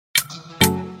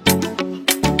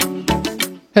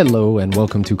Hello and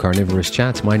welcome to Carnivorist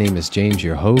Chats. My name is James,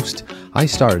 your host. I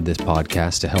started this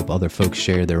podcast to help other folks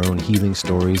share their own healing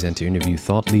stories and to interview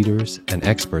thought leaders and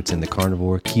experts in the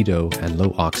carnivore, keto, and low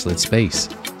oxalate space.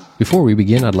 Before we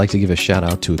begin, I'd like to give a shout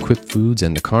out to Equip Foods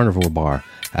and the Carnivore Bar.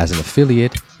 As an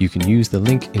affiliate, you can use the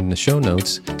link in the show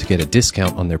notes to get a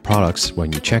discount on their products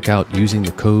when you check out using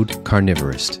the code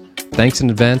Carnivorist. Thanks in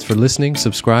advance for listening,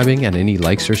 subscribing, and any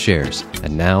likes or shares.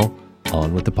 And now,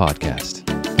 on with the podcast.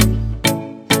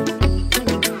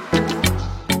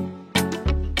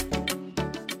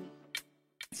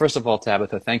 First of all,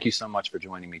 Tabitha, thank you so much for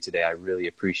joining me today. I really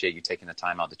appreciate you taking the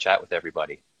time out to chat with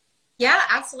everybody. Yeah,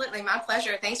 absolutely. My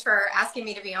pleasure. Thanks for asking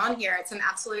me to be on here. It's an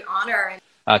absolute honor.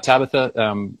 Tabitha,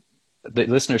 the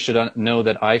listeners should know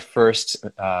that I first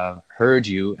heard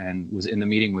you and was in the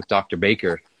meeting with Dr.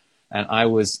 Baker, and I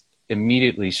was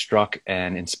immediately struck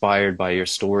and inspired by your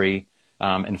story.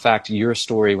 In fact, your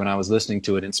story, when I was listening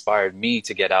to it, inspired me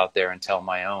to get out there and tell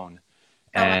my own.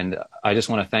 And I just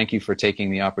want to thank you for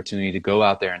taking the opportunity to go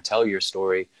out there and tell your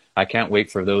story. I can't wait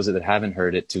for those that haven't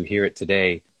heard it to hear it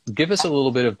today. Give us a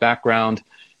little bit of background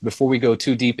before we go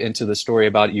too deep into the story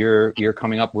about your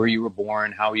coming up, where you were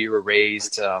born, how you were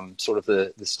raised, sort of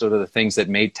the things that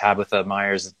made Tabitha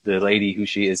Myers the lady who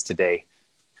she is today.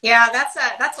 Yeah, that's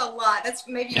a lot. That's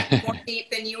maybe more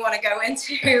deep than you want to go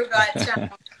into. But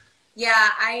yeah,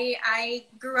 I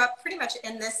grew up pretty much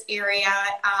in this area.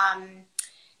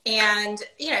 And,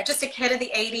 just a kid of the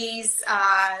 80s,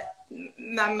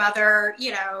 my mother,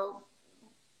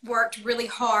 worked really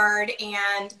hard,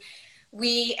 and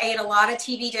we ate a lot of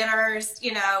TV dinners.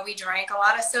 We drank a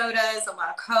lot of sodas, a lot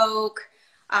of Coke.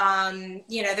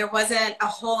 There wasn't a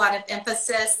whole lot of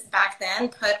emphasis back then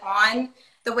put on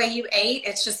the way you ate.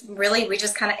 It's just really, we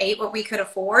just kind of ate what we could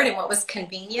afford and what was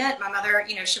convenient. My mother,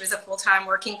 she was a full-time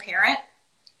working parent.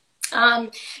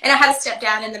 And I had a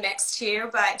stepdad in the mix too,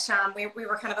 but we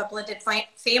were kind of a blended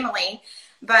family.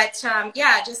 But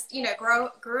just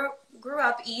grew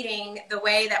up eating the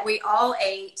way that we all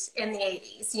ate in the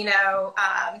 80s.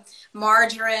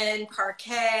 Margarine,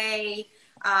 parquet.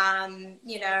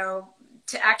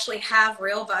 To actually have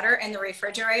real butter in the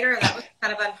refrigerator, that was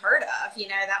kind of unheard of.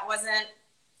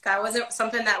 That wasn't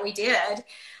something that we did.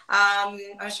 I'm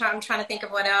trying to think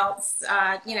of what else.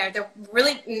 There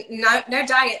really no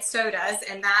diet sodas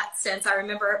in that sense. I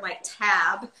remember like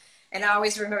Tab, and I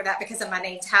always remember that because of my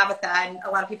name Tabitha, and a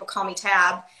lot of people call me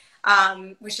Tab,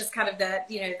 which is kind of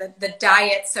the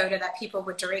diet soda that people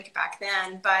would drink back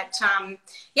then. But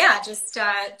just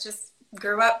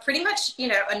grew up pretty much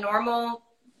a normal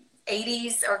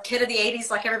 80s or kid of the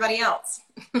 80s like everybody else.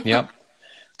 Yep.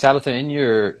 Tabitha, in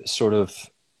your sort of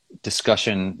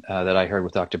discussion that I heard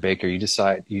with Dr. Baker, you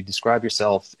describe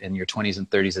yourself in your 20s and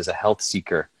 30s as a health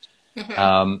seeker.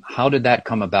 Mm-hmm. How did that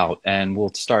come about? And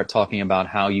we'll start talking about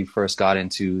how you first got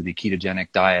into the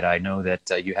ketogenic diet. I know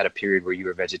that you had a period where you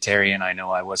were vegetarian. I know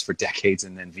I was for decades,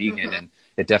 and then vegan, mm-hmm. and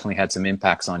it definitely had some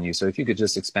impacts on you. So if you could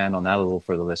just expand on that a little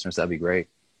for the listeners, that'd be great.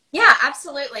 Yeah,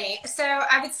 absolutely. So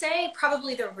I would say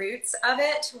probably the roots of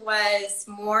it was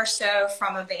more so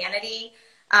from a vanity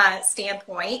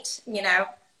standpoint.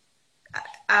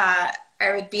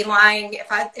 I would be lying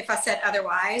if I said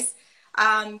otherwise.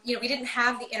 We didn't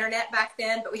have the internet back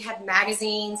then, but we had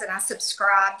magazines, and I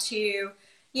subscribed to,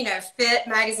 Fit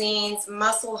magazines,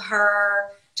 Muscle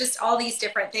Her, just all these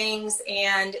different things.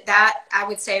 And that, I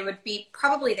would say, would be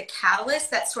probably the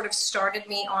catalyst that sort of started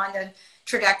me on the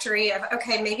trajectory of,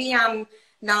 okay, maybe I'm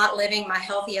not living my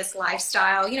healthiest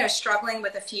lifestyle, struggling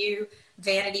with a few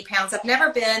vanity pounds. I've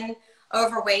never been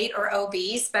overweight or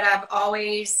obese, but I've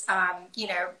always,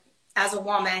 as a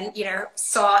woman,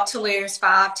 sought to lose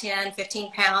 5, 10,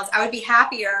 15 pounds. I would be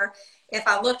happier if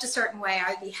I looked a certain way.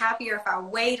 I would be happier if I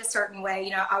weighed a certain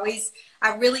way.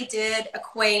 I really did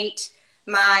equate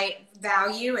my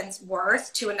value and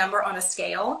worth to a number on a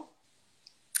scale.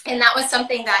 And that was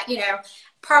something that,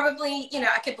 probably,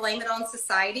 I could blame it on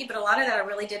society, but a lot of that I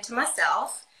really did to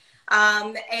myself.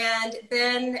 And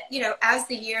then, as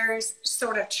the years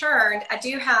sort of churned, I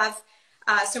do have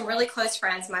some really close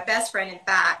friends. My best friend, in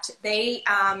fact, they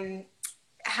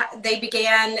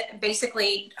began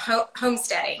basically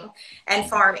homesteading and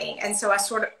farming. And so I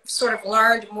sort of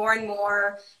learned more and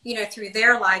more, through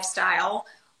their lifestyle,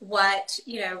 what,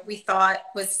 we thought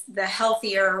was the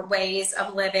healthier ways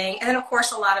of living. And then, of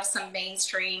course, a lot of some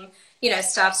mainstream,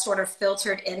 stuff sort of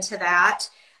filtered into that.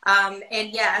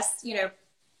 And yes,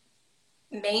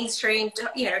 mainstream,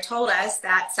 told us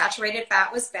that saturated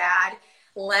fat was bad,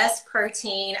 less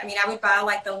protein. I mean, I would buy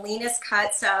like the leanest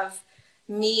cuts of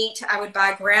meat. I would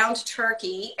buy ground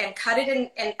turkey and cut it in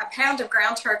a pound of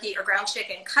ground turkey or ground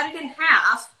chicken, cut it in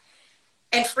half,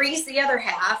 and freeze the other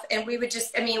half. And we would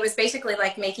just, I mean, it was basically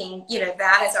like making, you know,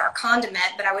 that as our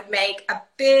condiment, but I would make a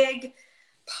big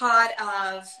pot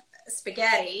of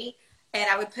spaghetti, and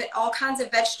I would put all kinds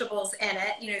of vegetables in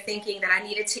it, you know, thinking that I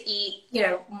needed to eat, you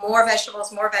know, more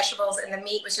vegetables, and the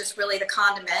meat was just really the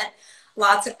condiment,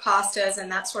 lots of pastas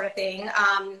and that sort of thing.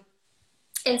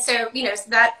 And so, you know, so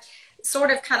that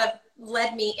sort of kind of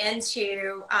led me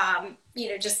into, you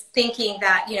know, just thinking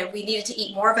that, you know, we needed to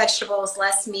eat more vegetables,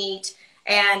 less meat.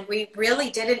 And we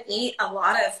really didn't eat a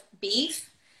lot of beef.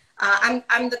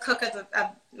 I'm the cook of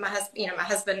my husband. You know, my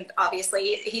husband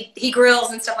obviously he grills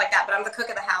and stuff like that, but I'm the cook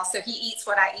of the house, so he eats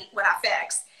what I eat, what I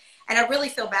fix. And I really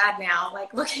feel bad now,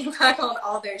 like looking back on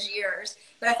all those years.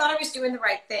 But I thought I was doing the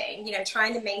right thing. You know,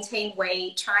 trying to maintain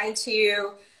weight, trying to,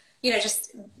 you know,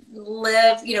 just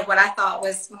live, you know, what I thought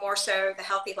was more so the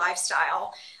healthy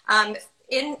lifestyle.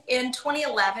 In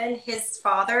 2011, his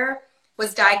father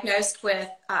was diagnosed with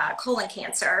colon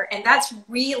cancer. And that's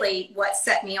really what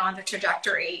set me on the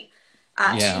trajectory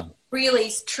to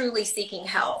really, truly seeking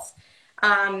health.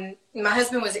 My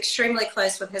husband was extremely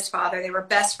close with his father. They were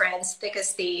best friends, thick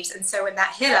as thieves. And so when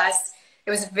that hit us,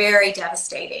 it was very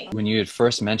devastating. When you had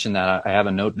first mentioned that, I have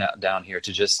a note down here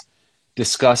to just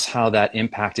discuss how that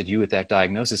impacted you with that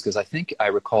diagnosis, because I think I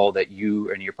recall that you,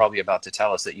 and you're probably about to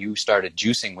tell us, that you started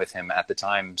juicing with him at the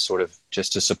time, sort of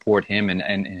just to support him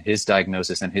and his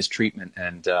diagnosis and his treatment,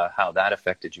 and how that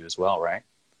affected you as well, right?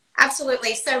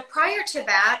 Absolutely. So prior to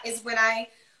that is when I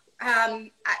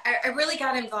really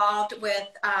got involved with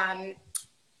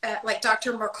like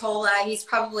Dr. Mercola. He's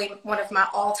probably one of my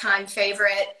all-time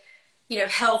favorite, you know,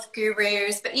 health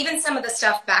gurus, but even some of the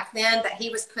stuff back then that he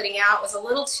was putting out was a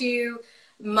little too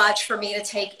much for me to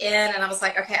take in. And I was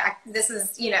like, okay, this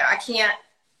is, you know, I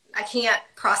can't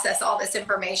process all this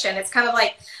information. It's kind of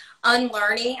like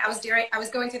unlearning. I was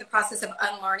going through the process of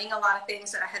unlearning a lot of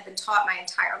things that I had been taught my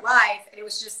entire life. And it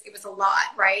was a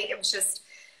lot, right? It was just,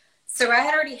 so I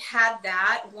had already had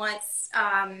that once.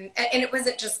 And it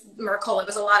wasn't just Mercola, it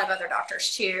was a lot of other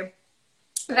doctors too,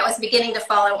 that I was beginning to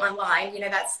follow online. You know,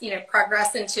 that's, you know,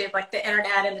 progress into like the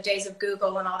internet and the days of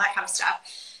Google and all that kind of stuff.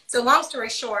 So long story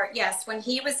short, yes, when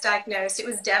he was diagnosed, it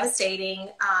was devastating,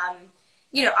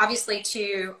 you know, obviously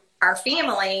to our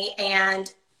family.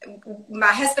 And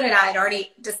my husband and I had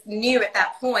already just knew at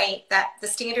that point that the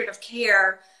standard of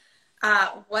care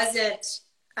wasn't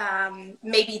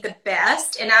maybe the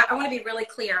best. And I want to be really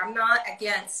clear, I'm not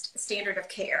against standard of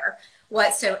care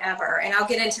whatsoever. And I'll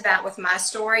get into that with my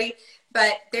story.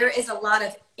 But there is a lot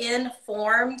of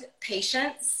informed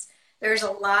patients. There's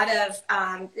a lot of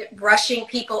rushing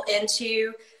people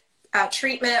into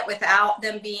treatment without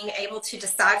them being able to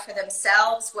decide for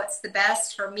themselves what's the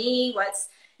best for me, what's,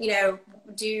 you know,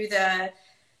 do the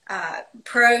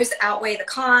pros outweigh the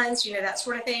cons, you know, that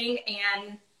sort of thing.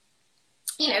 And,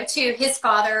 you know, to his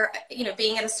father, you know,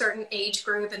 being in a certain age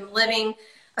group and living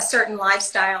a certain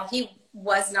lifestyle, he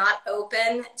was not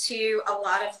open to a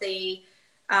lot of the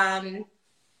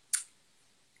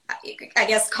I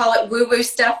guess call it woo-woo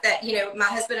stuff that, you know, my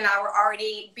husband and I were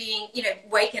already being, you know,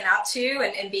 waken up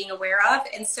to and being aware of.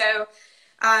 And so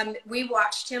we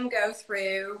watched him go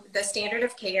through the standard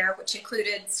of care, which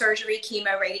included surgery,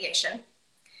 chemo, radiation.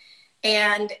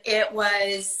 And it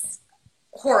was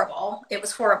horrible. It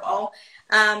was horrible.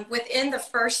 Within the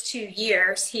first 2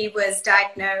 years, he was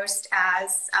diagnosed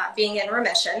as being in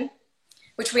remission,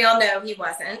 which we all know he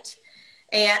wasn't.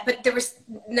 But there was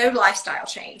no lifestyle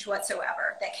change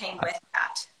whatsoever that came with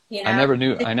that. You know?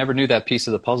 I never knew that piece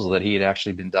of the puzzle, that he had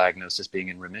actually been diagnosed as being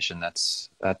in remission. That's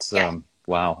yeah.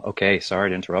 Wow. Okay. Sorry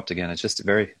to interrupt again. It's just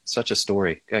such a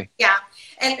story. Okay. Yeah.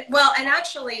 And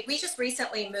actually we just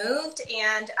recently moved,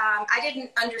 and I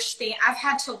didn't understand. I've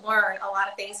had to learn a lot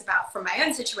of things from my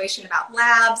own situation about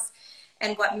labs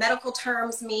and what medical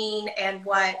terms mean, and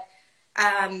what,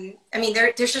 I mean,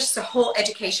 there's just a whole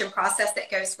education process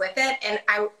that goes with it. And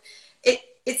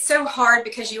it's so hard,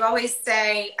 because you always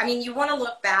say, I mean, you want to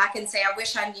look back and say, I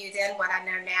wish I knew then what I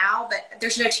know now, but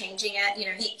there's no changing it. You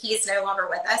know, he is no longer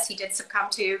with us. He did succumb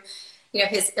to, you know,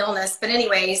 his illness. But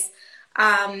anyways,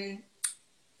 after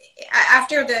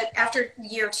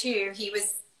year 2, he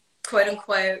was, quote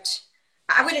unquote,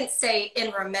 I wouldn't say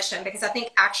in remission, because I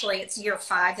think actually it's year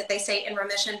 5 that they say in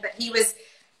remission, but he was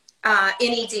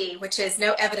NED, which is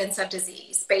no evidence of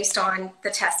disease, based on the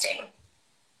testing.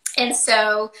 And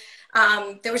so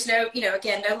there was no, you know,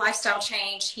 again, no lifestyle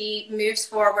change. He moves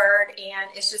forward and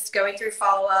is just going through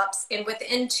follow-ups. And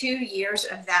within 2 years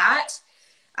of that,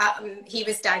 he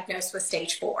was diagnosed with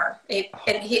stage 4.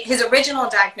 His original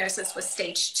diagnosis was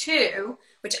stage 2,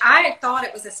 which I thought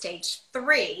it was a stage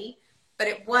 3, but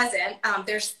it wasn't.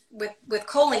 There's with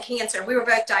colon cancer, we were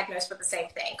both diagnosed with the same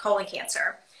thing, colon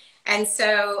cancer. And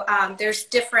so there's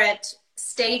different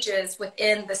stages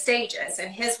within the stages,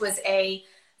 and his was a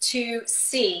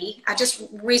 2C. I just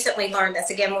recently learned this.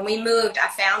 Again, when we moved, I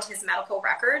found his medical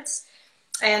records,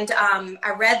 and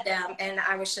I read them, and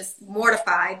I was just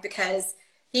mortified because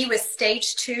he was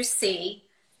stage 2C,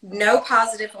 no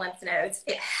positive lymph nodes.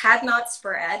 It had not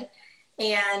spread,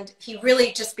 and he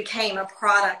really just became a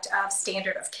product of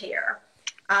standard of care,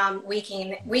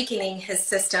 weakening his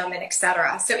system and et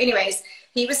cetera. So anyways,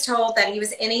 he was told that he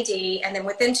was NED, and then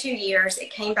within 2 years,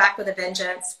 it came back with a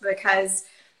vengeance, because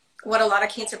what a lot of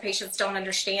cancer patients don't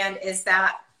understand is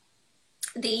that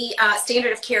the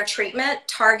standard of care treatment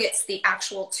targets the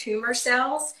actual tumor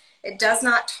cells. It does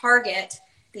not target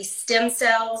the stem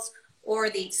cells or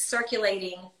the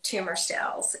circulating tumor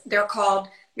cells. They're called,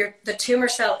 the tumor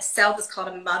cell itself is called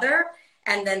a mother,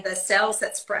 and then the cells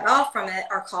that spread off from it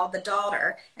are called the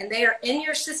daughter. And they are in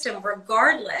your system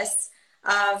regardless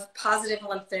of positive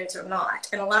lymph nodes or not.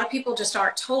 And a lot of people just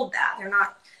aren't told that.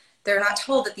 They're not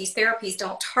told that these therapies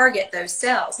don't target those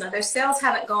cells. Now, those cells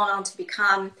haven't gone on to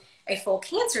become a full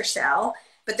cancer cell,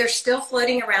 but they're still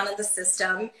floating around in the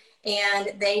system,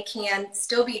 and they can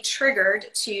still be triggered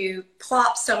to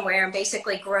plop somewhere and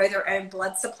basically grow their own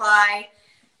blood supply,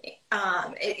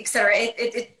 et cetera.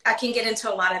 I can get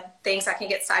into a lot of things. I can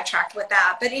get sidetracked with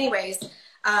that. But anyways,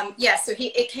 yeah, so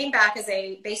it came back as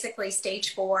basically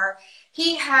stage 4.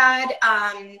 He had,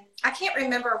 I can't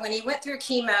remember when he went through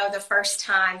chemo the first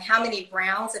time, how many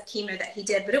rounds of chemo that he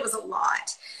did, but it was a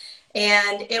lot.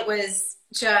 And it was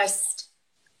just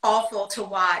awful to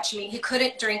watch. I mean, he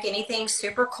couldn't drink anything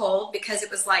super cold because it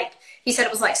was like, he said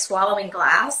it was like swallowing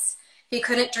glass. He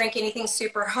couldn't drink anything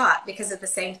super hot because of the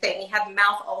same thing. He had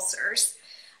mouth ulcers.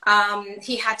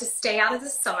 He had to stay out of the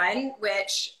sun,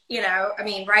 which, you know, I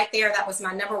mean, right there, that was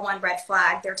my #1 red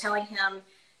flag. They're telling him,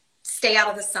 stay out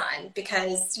of the sun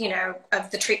because, you know, of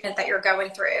the treatment that you're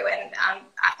going through. And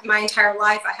my entire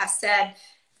life, I have said,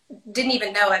 didn't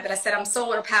even know it, but I said, I'm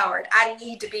solar powered. I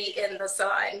need to be in the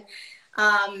sun.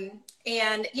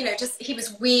 And, you know, just, he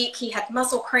was weak. He had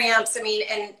muscle cramps. I mean,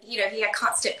 and, you know, he had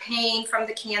constant pain from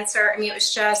the cancer. I mean, it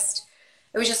was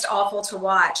just awful to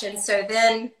watch. And so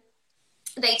then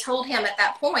they told him at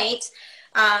that point,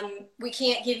 we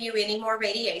can't give you any more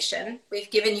radiation. We've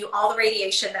given you all the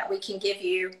radiation that we can give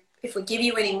you. If we give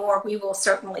you any more, we will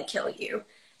certainly kill you.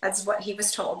 That's what he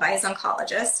was told by his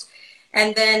oncologist.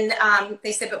 And then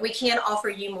they said, but we can't offer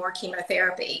you more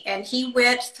chemotherapy. And he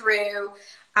went through,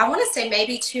 I want to say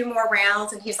maybe 2 more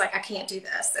rounds, and he's like, I can't do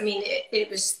this. I mean, it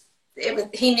was,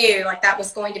 he knew like that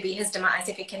was going to be his demise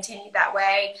if he continued that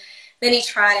way. Then he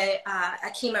tried a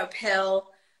chemo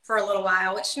pill for a little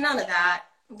while, which none of that,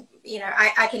 you know,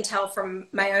 I can tell from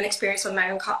my own experience with my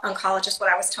own oncologist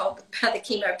what I was told about the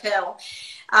chemo pill.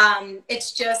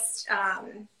 It's just,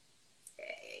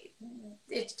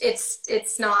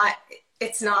 it's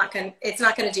not going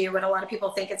to do what a lot of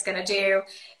people think it's going to do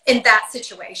in that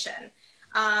situation.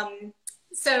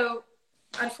 So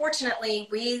unfortunately,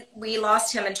 we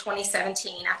lost him in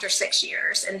 2017 after 6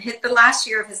 years, and the last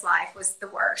year of his life was the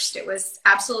worst. It was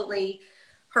absolutely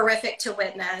horrific to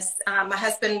witness. My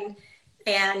husband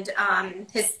and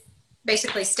his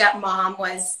basically stepmom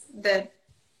was the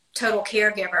total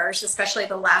caregivers, especially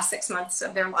the last 6 months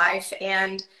of their life.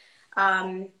 And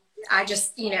I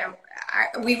just, you know,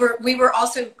 we were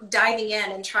also diving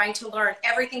in and trying to learn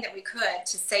everything that we could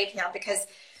to save him, because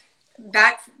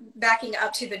backing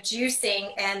up to the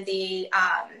juicing and the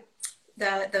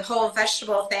whole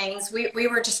vegetable things, we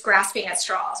were just grasping at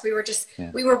straws. We were just,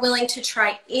 we were willing to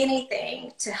try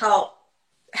anything to help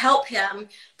him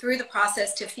through the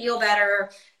process to feel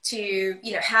better, to,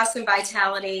 you know, have some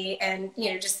vitality, and,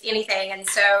 you know, just anything. And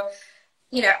so,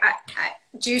 you know,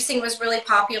 juicing was really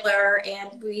popular,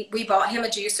 and we bought him a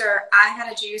juicer. I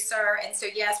had a juicer. And so,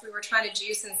 yes, we were trying to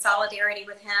juice in solidarity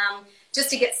with him just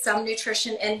to get some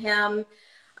nutrition in him.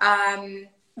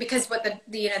 Because what the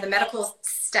medical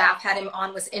staff had him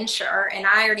on was Ensure, and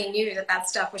I already knew that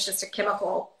stuff was just a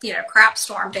chemical, you know, crap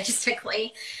storm,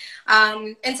 basically.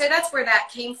 And so that's where that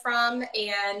came from.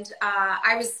 And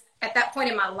I was at that point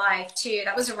in my life too,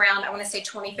 that was around, I want to say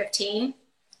 2014,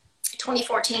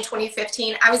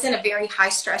 2015, I was in a very high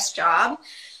stress job.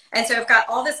 And so I've got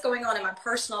all this going on in my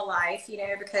personal life, you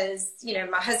know, because, you know,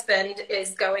 my husband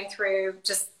is going through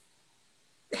just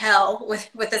hell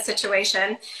with the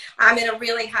situation. I'm in a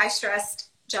really high stressed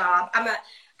job. I'm a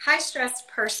high stress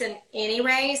person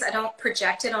anyways. I don't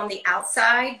project it on the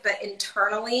outside, but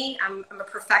internally I'm a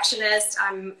perfectionist.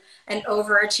 I'm an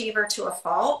overachiever to a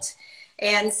fault.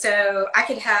 And so I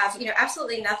could have, you know,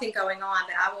 absolutely nothing going on,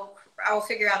 but I will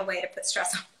figure out a way to put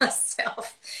stress on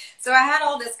myself. So I had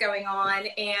all this going on,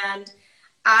 and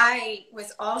I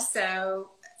was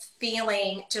also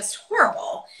feeling just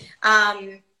horrible.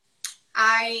 I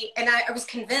was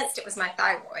convinced it was my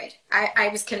thyroid. I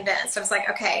was convinced. I was like,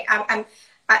 okay,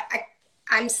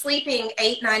 I'm sleeping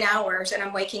 8-9 hours and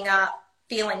I'm waking up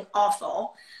feeling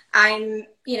awful. I'm,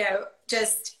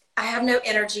 I have no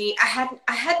energy. I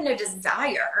had no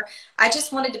desire. I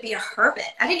just wanted to be a hermit.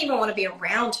 I didn't even want to be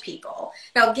around people.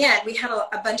 Now, again, we had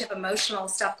a bunch of emotional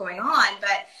stuff going on,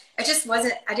 but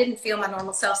I didn't feel my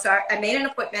normal self. So I made an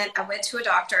appointment. I went to a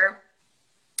doctor.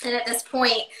 And at this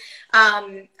point,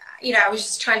 I was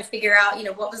just trying to figure out,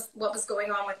 what was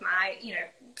going on with my,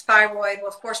 thyroid. Well,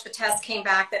 of course, the test came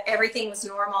back that everything was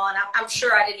normal. And I'm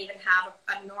sure I didn't even have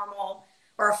a normal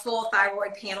or a full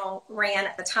thyroid panel ran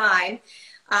at the time.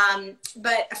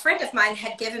 But a friend of mine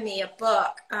had given me a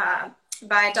book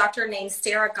by a doctor named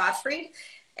Sarah Gottfried.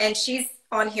 And she's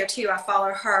on here too. I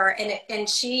follow her. And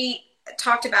she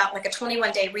talked about like a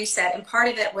 21-day reset. And part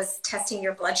of it was testing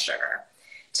your blood sugar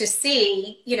to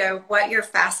see, what your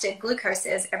fasted glucose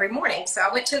is every morning. So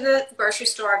I went to the grocery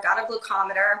store, got a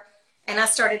glucometer, and I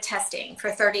started testing for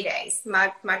 30 days,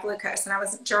 my glucose, and I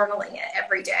was journaling it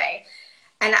every day.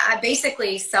 And I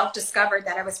basically self-discovered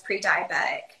that I was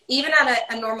pre-diabetic, even at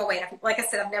a normal weight. Like I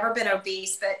said, I've never been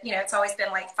obese, but, it's always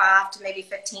been like 5 to maybe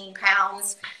 15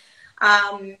 pounds.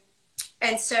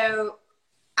 And so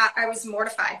I was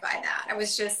mortified by that. I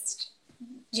was just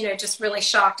really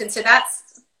shocked. And so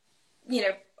that's,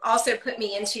 also put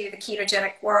me into the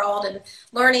ketogenic world and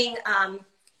learning,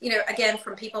 again,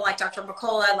 from people like Dr.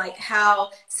 McCullough, like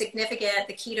how significant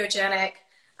the ketogenic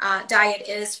diet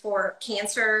is for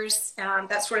cancers,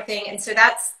 that sort of thing. And so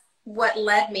that's what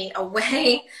led me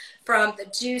away from the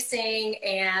juicing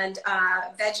and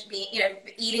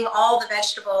eating all the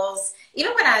vegetables.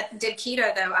 Even when I did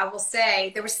keto, though, I will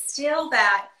say there was still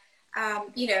that,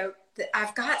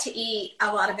 I've got to eat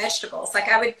a lot of vegetables. Like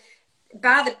I would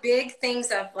buy the big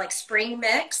things of like spring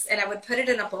mix and I would put it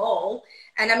in a bowl.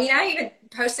 And I mean, I even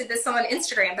posted this on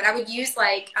Instagram, but I would use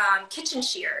like kitchen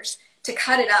shears to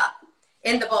cut it up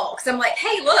in the bowl. Cause I'm like,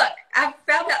 hey, look, I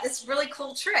found out this really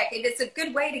cool trick. And it's a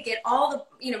good way to get all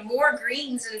the, more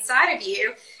greens inside of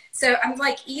you. So I'm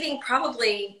like eating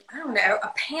probably, I don't know,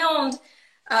 a pound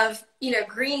of,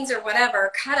 greens or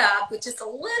whatever cut up with just a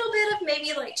little bit of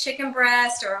maybe like chicken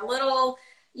breast or a little,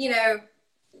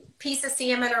 piece of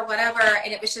salmon or whatever.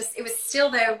 And it was still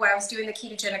though, when I was doing the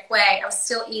ketogenic way, I was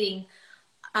still eating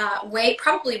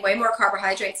probably way more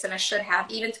carbohydrates than I should have,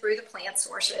 even through the plant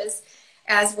sources,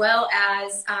 as well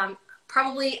as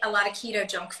probably a lot of keto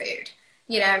junk food,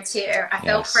 too. I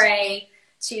fell prey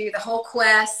to the whole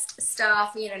Quest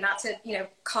stuff, not to,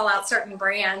 call out certain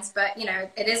brands, but,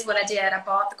 it is what I did. I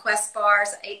bought the Quest bars,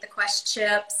 I ate the Quest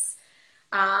chips,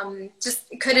 just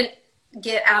couldn't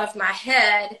get out of my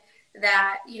head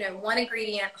that, one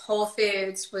ingredient, whole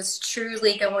foods, was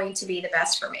truly going to be the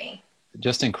best for me.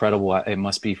 Just incredible it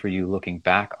must be for you looking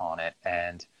back on it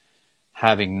and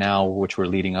having now, which we're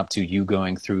leading up to, you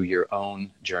going through your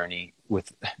own journey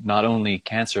with not only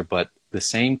cancer, but the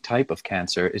same type of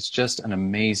cancer. It's just an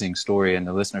amazing story, and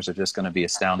the listeners are just going to be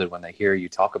astounded when they hear you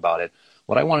talk about it.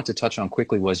 What I wanted to touch on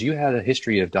quickly was you had a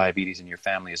history of diabetes in your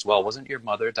family as well. Wasn't your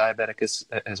mother diabetic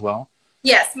as well?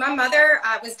 Yes, my mother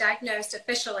was diagnosed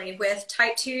officially with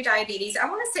type 2 diabetes, I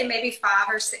want to say maybe 5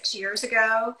 or 6 years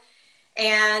ago.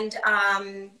 And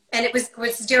it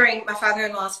was during my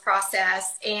father-in-law's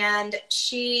process. And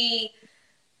she,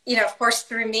 of course,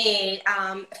 through me,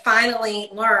 finally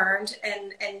learned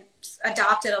and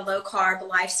adopted a low-carb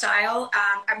lifestyle.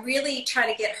 I really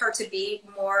try to get her to be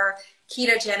more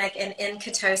ketogenic and in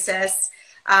ketosis.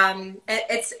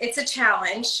 It's a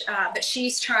challenge, but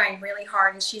she's trying really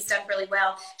hard and she's done really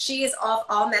well. She is off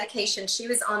all medication. She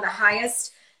was on the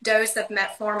highest dose of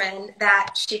metformin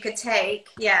that she could take.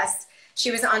 Yes. She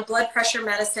was on blood pressure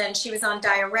medicine. She was on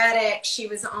diuretic. She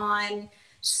was on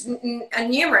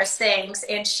numerous things,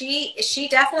 and she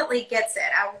definitely gets it.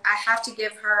 I have to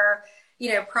give her,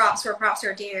 props where props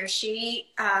are due. She,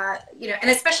 and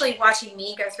especially watching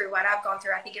me go through what I've gone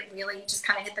through, I think it really just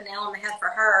kind of hit the nail on the head for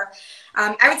her.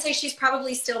 I would say she's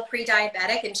probably still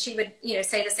pre-diabetic, and she would,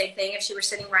 say the same thing if she were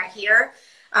sitting right here.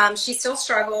 She still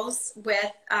struggles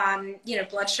with,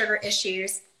 blood sugar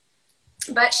issues,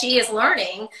 but she is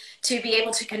learning to be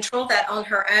able to control that on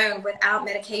her own without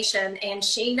medication. And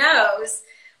she knows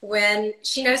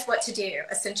what to do,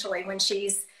 essentially, when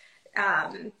she's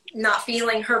not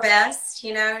feeling her best.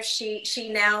 She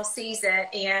now sees it,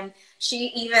 and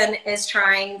she even is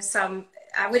trying some,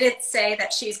 I wouldn't say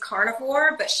that she's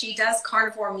carnivore, but she does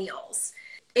carnivore meals.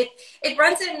 it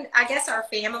runs in, I guess, our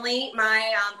family.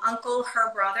 My uncle,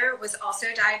 her brother, was also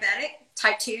diabetic,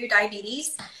 type 2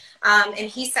 diabetes. And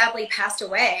he sadly passed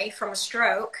away from a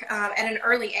stroke at an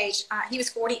early age. He was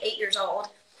 48 years old,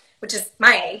 which is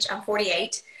my age. I'm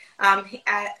 48.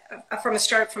 From a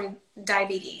stroke from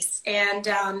diabetes. And,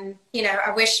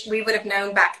 I wish we would have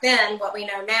known back then what we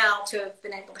know now to have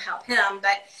been able to help him.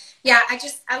 But yeah,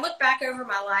 I look back over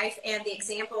my life and the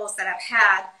examples that I've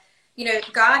had.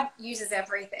 God uses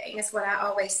everything is what I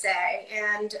always say.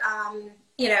 And,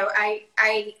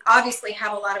 I obviously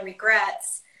have a lot of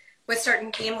regrets with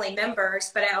certain family members,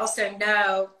 but I also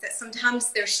know that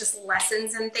sometimes there's just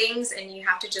lessons in things and you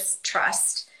have to just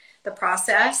trust the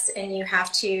process and you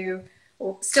have to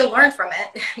still learn from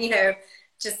it,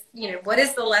 what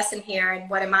is the lesson here and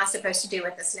what am I supposed to do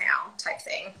with this now type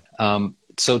thing.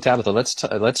 So Tabitha,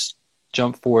 let's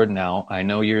jump forward now. I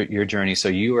know your journey. So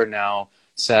you are now,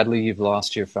 sadly, you've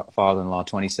lost your father-in-law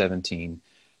 2017.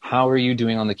 How are you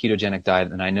doing on the ketogenic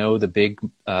diet? And I know the big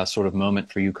sort of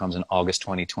moment for you comes in August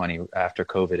 2020 after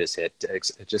COVID has hit.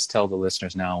 Just tell the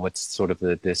listeners now what's sort of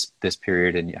this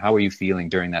period and how are you feeling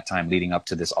during that time leading up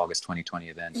to this August 2020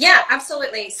 event? Yeah,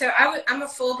 absolutely. So I'm a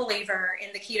full believer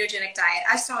in the ketogenic diet.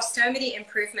 I saw so many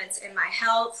improvements in my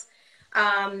health.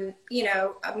 My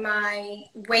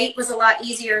weight was a lot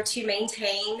easier to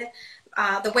maintain.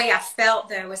 The way I felt,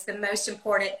 though, was the most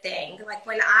important thing. Like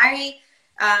when I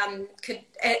and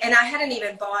I hadn't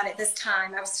even bought at this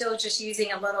time. I was still just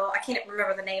using a little, I can't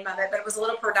remember the name of it, but it was a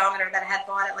little pedometer that I had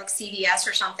bought at like CVS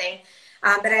or something.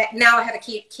 Now I have a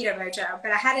Keto Mojo,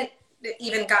 but I hadn't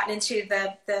even gotten into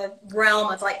the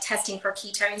realm of like testing for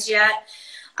ketones yet.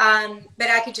 But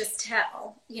I could just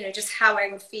tell, just how I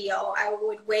would feel. I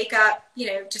would wake up,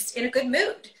 just in a good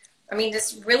mood. I mean,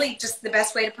 this really just the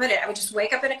best way to put it. I would just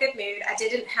wake up in a good mood. I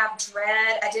didn't have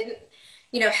dread. I didn't,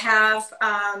 have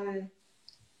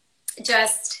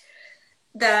just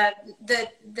the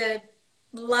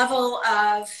level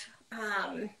of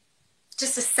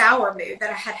just a sour mood that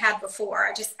I had before.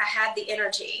 I had the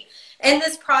energy. In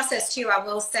this process too, I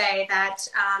will say that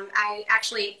I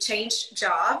actually changed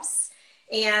jobs,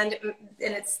 and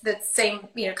it's the same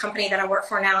company that I work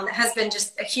for now, and it has been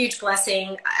just a huge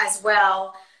blessing as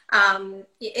well.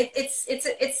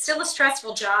 It's still a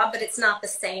stressful job, but it's not the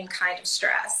same kind of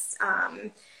stress.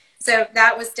 So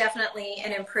that was definitely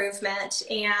an improvement,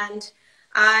 and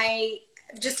I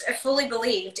just fully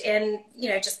believed in,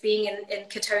 just being in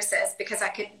ketosis because I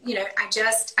could,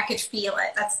 I could feel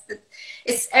it.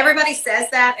 Everybody says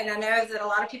that. And I know that a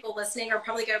lot of people listening are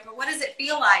probably going, but what does it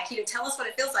feel like? Tell us what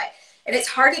it feels like. And it's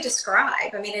hard to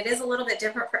describe. I mean, it is a little bit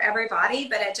different for everybody,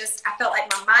 but I felt like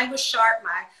my mind was sharp.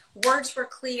 My words were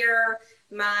clear.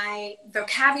 My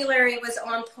vocabulary was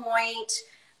on point.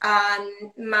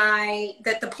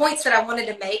 The points that I wanted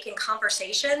to make in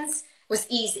conversations was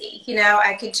easy.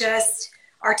 I could just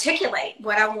articulate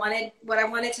what I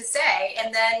wanted to say.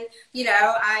 And then,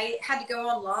 I had to go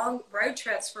on long road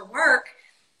trips for work,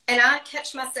 and I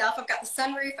catch myself, I've got the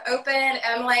sunroof open and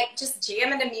I'm like just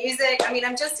jamming to music. I mean,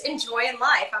 I'm just enjoying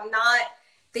life. I'm not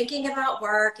thinking about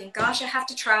work and gosh, I have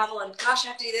to travel and gosh, I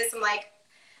have to do this. I'm like,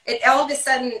 it all of a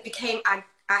sudden became, I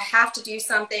have to do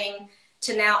something,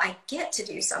 to now I get to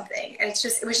do something. And it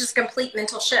was just a complete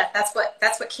mental shift. That's what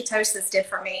ketosis did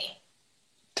for me.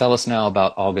 Tell us now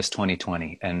about August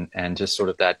 2020 and just sort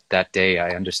of that day.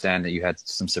 I understand that you had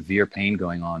some severe pain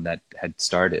going on that had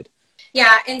started.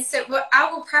 Yeah, and so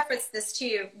I will preface this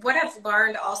too. What I've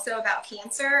learned also about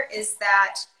cancer is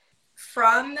that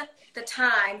from the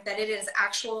time that it is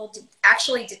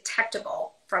actually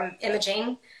detectable from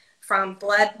imaging, from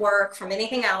blood work, from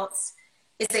anything else,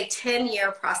 is a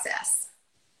 10-year process.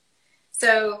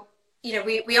 So,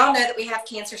 we all know that we have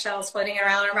cancer cells floating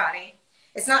around our body.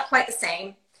 It's not quite the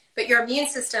same, but your immune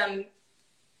system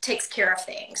takes care of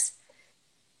things.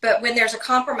 But when there's a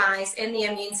compromise in the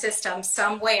immune system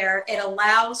somewhere, it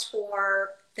allows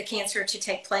for the cancer to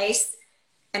take place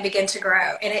and begin to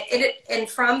grow. And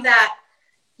from that,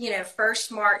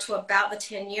 first mark to about the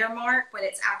 10-year mark, when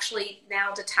it's actually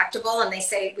now detectable, and they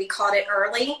say we caught it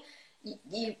early,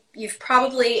 you've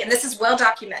probably, and this is well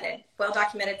documented,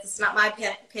 this is not my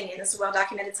opinion, this is well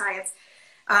documented science,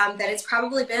 that it's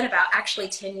probably been about actually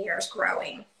 10 years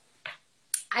growing.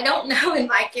 I don't know in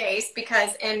my case,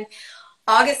 because in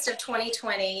August of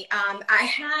 2020,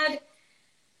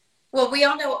 we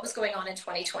all know what was going on in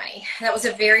 2020. That was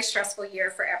a very stressful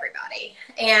year for everybody.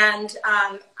 And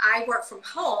I work from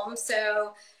home,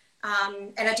 so,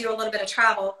 and I do a little bit of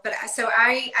travel, but so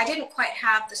I didn't quite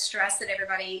have the stress that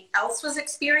everybody else was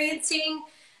experiencing.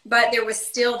 but there was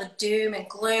still the doom and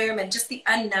gloom and just the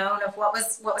unknown of what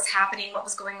was happening, what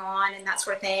was going on, and that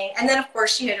sort of thing. And then, of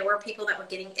course, there were people that were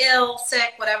getting ill,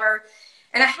 sick, whatever.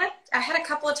 And I had a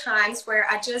couple of times where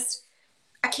I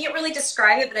can't really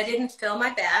describe it, but I didn't feel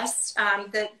my best.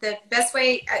 The best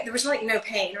way, there was like no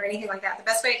pain or anything like that. The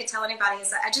best way I could tell anybody is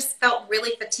that I just felt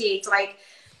really fatigued. Like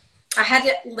I had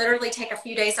to literally take a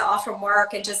few days off from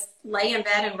work and just lay in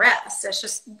bed and rest. That's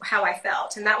just how I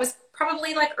felt. And that was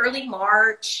probably like early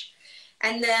March.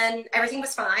 And then everything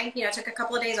was fine. I took a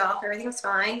couple of days off. Everything was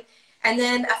fine. And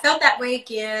then I felt that way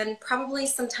again, probably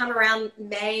sometime around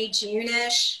May,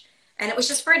 June-ish. And it was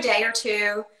just for a day or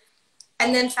two.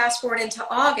 And then fast forward into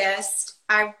August,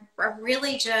 I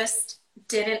really just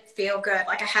didn't feel good.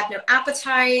 Like I had no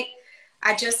appetite.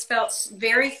 I just felt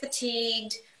very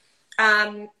fatigued.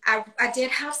 I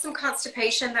did have some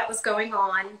constipation that was going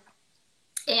on.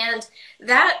 And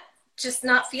that just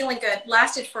not feeling good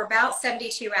lasted for about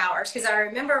 72 hours. Because I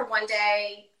remember one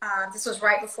day, this was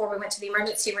right before we went to the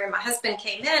emergency room, my husband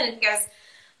came in and he goes,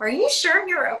 "Are you sure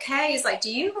you're okay?" He's like,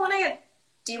 do you want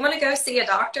to go see a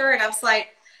doctor? And I was like,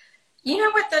 you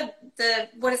know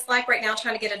what it's like right now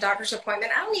trying to get a doctor's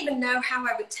appointment. I don't even know how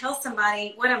I would tell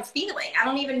somebody what I'm feeling. I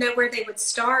don't even know where they would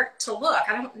start to look.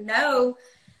 I don't know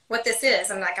what this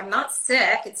is. I'm like, I'm not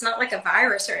sick. It's not like a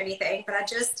virus or anything, but I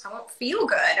don't feel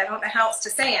good. I don't know how else to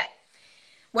say it.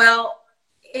 Well,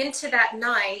 into that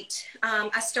night,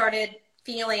 I started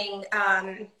feeling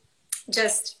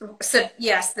the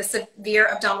severe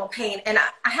abdominal pain. And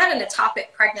I had an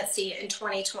ectopic pregnancy in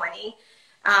 2020.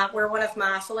 Where one of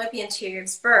my fallopian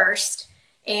tubes burst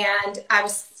and I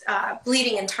was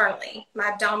bleeding internally. My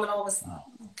abdominal was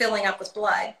filling up with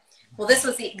blood. Well, this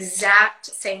was the exact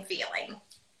same feeling.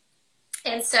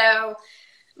 And so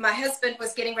my husband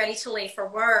was getting ready to leave for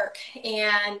work,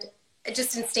 and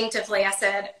just instinctively I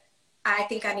said, I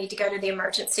think I need to go to the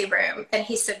emergency room. And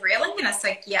he said, really? And I was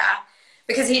like, yeah.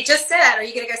 Because he just said, are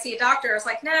you going to go see a doctor? I was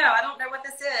like, no, I don't know what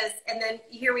this is. And then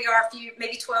here we are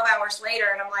maybe 12 hours later,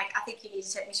 and I'm like, I think you need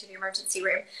to take me to the emergency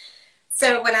room.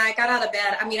 So when I got out of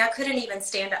bed, I couldn't even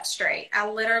stand up straight. I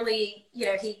literally,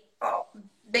 he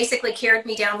basically carried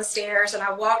me down the stairs, and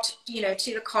I walked,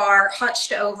 to the car,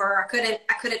 hunched over.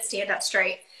 I couldn't stand up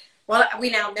straight. Well, we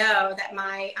now know that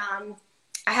I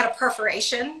had a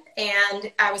perforation,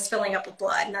 and I was filling up with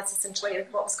blood, and that's essentially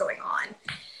what was going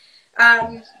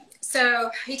on. So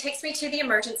he takes me to the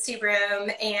emergency room,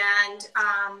 and,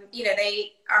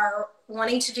 they are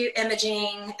wanting to do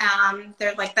imaging.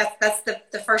 They're like, that's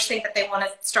the first thing that they want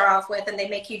to start off with. And they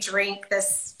make you drink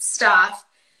this stuff,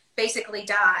 basically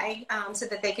die, so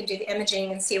that they can do the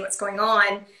imaging and see what's going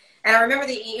on. And I remember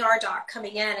the ER doc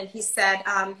coming in, and he said,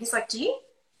 he's like, do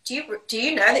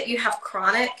you know that you have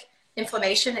chronic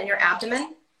inflammation in your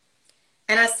abdomen?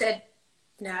 And I said,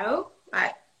 no,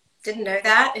 I didn't know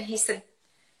that. And he said,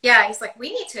 yeah, he's like,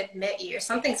 we need to admit you.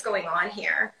 Something's going on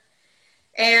here.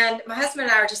 And my husband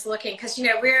and I are just looking because,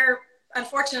 we're,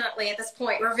 unfortunately, at this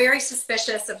point, we're very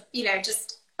suspicious of,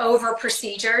 just over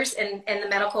procedures in the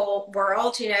medical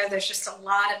world. There's just a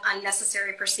lot of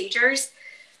unnecessary procedures.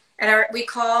 And we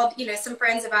called, some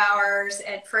friends of ours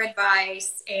for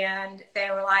advice. And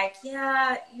they were like,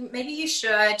 yeah, maybe you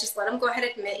should. Just let them go ahead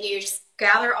and admit you. Just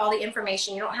gather all the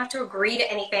information. You don't have to agree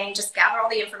to anything. Just gather all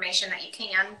the information that you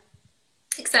can,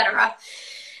 etc.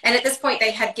 And at this point,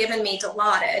 they had given me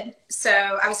Dilaudid,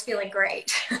 so I was feeling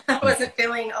great. I wasn't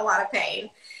feeling a lot of pain.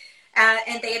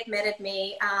 And they admitted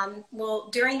me. Well,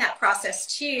 during that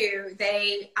process, too,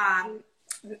 they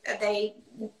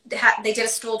did a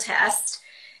stool test,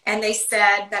 and they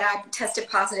said that I tested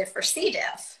positive for C.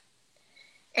 diff.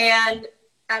 And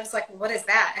I was like, what is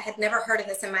that? I had never heard of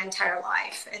this in my entire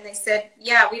life. And they said,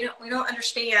 yeah, we don't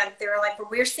understand. They were like, but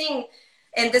we're seeing,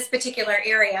 in this particular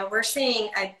area, we're seeing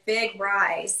a big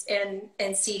rise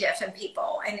in C. diff in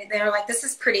people. And they were like, this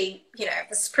is pretty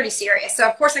serious. So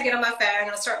of course I get on my phone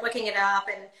and I start looking it up,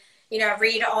 and,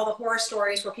 read all the horror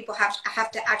stories where people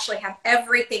have to actually have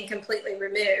everything completely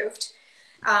removed.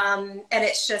 And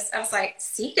it's just, I was like,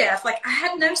 C. diff? Like, I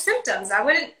had no symptoms.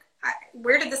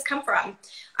 Where did this come from?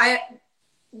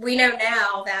 We know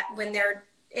now that when you're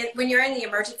in the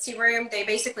emergency room, they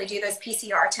basically do those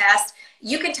PCR tests.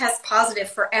 You can test positive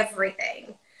for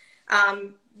everything,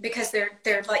 because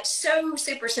they're like so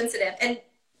super sensitive. And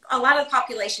a lot of the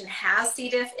population has C.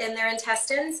 diff in their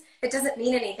intestines. It doesn't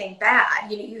mean anything bad.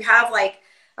 You have like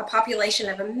a population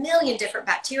of 1 million different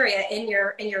bacteria in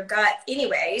your gut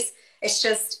anyways. It's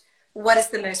just what is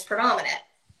the most predominant.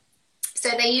 So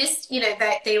they used,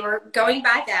 that they were going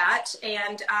by that.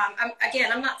 And I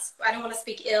don't want to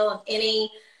speak ill of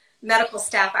any medical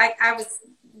staff,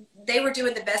 they were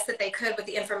doing the best that they could with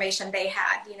the information they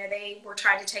had. You know, they were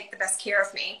trying to take the best care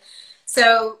of me.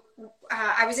 So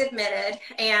I was admitted,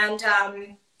 and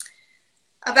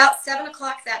about 7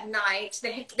 o'clock that night,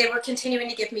 they were continuing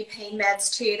to give me pain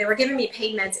meds too. They were giving me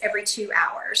pain meds every 2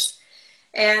 hours.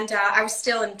 And I was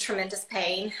still in tremendous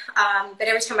pain. But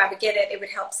every time I would get it, it would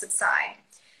help subside.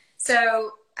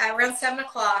 So around 7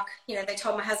 o'clock, you know, they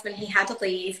told my husband he had to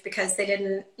leave because they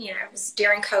didn't, you know, it was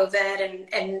during COVID,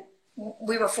 and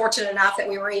we were fortunate enough that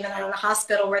we were even in a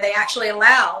hospital where they actually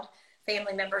allowed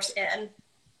family members in.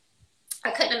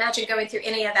 I couldn't imagine going through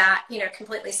any of that, you know,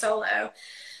 completely solo.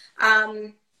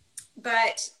 And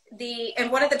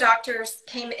one of the doctors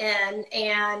came in,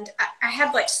 and I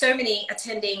had like so many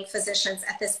attending physicians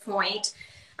at this point,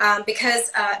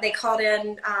 because they called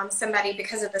in somebody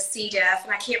because of the C. diff,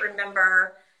 and I can't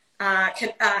remember,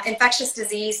 infectious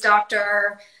disease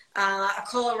doctor, a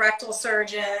colorectal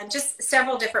surgeon, just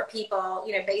several different people,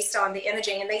 you know, based on the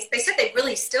imaging. And they said they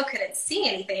really still couldn't see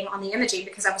anything on the imaging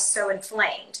because I was so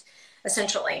inflamed,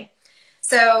 essentially.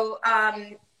 So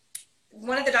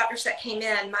one of the doctors that came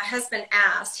in, my husband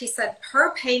asked, he said,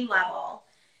 her pain level,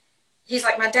 he's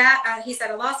like, my dad, he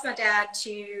said, I lost my dad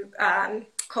to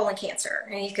colon cancer.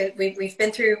 And he could, we've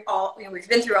been through all, you know, we've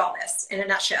been through all this in a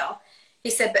nutshell. He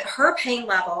said, but her pain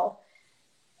level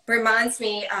reminds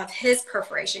me of his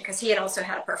perforation, because he had also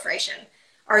had a perforation.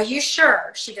 Are you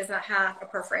sure she does not have a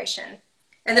perforation?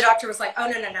 And the doctor was like,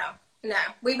 oh, no,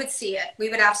 we would see it. We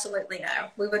would absolutely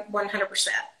know. We would 100%.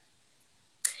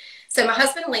 So my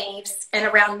husband leaves, and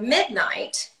around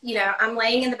midnight, you know, I'm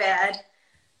laying in the bed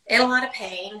in a lot of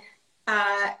pain.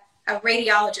 A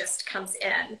radiologist comes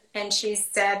in, and she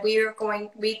said,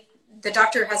 the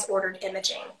doctor has ordered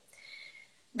imaging.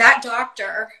 That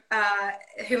doctor,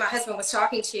 who my husband was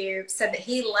talking to, said that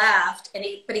he left,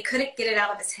 but he couldn't get it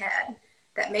out of his head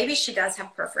that maybe she does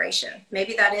have perforation.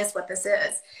 Maybe that is what this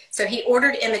is. So he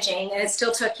ordered imaging, and it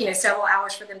still took, you know, several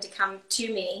hours for them to come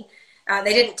to me.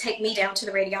 They didn't take me down to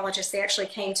the radiologist. They actually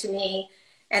came to me,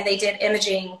 and they did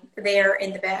imaging there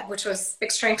in the bed, which was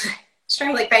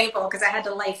extremely painful because I had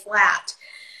to lay flat.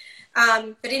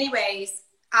 But anyways,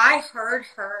 I heard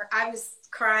her, I was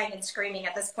crying and screaming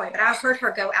at this point, but I heard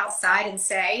her go outside and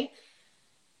say,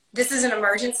 this is an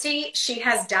emergency. She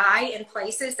has dye in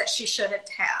places that she shouldn't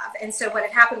have. And so what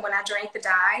had happened when I drank the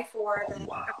dye for the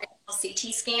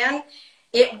CT scan,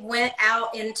 it went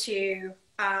out into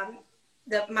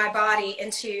my body,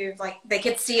 into, like, they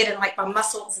could see it in like my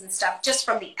muscles and stuff just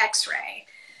from the x-ray.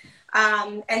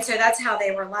 And so that's how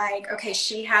they were like, okay,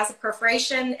 she has a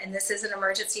perforation and this is an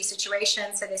emergency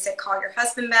situation. So they said, call your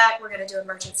husband back. We're going to do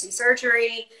emergency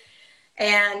surgery.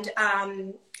 And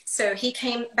so he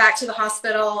came back to the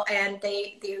hospital, and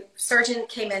the surgeon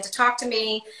came in to talk to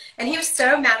me, and he was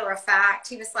so matter of fact.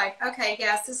 He was like, okay,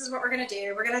 yes, this is what we're going to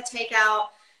do. We're going to take out,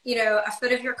 you know, a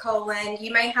foot of your colon.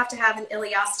 You may have to have an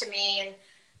ileostomy. And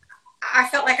I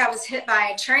felt like I was hit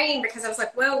by a train, because I was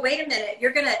like, whoa, wait a minute.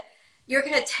 You're going to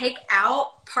take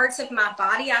out parts of my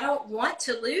body. I don't want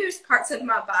to lose parts of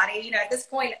my body. You know, at this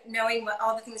point, knowing what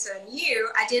all the things that I knew,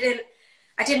 I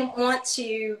didn't want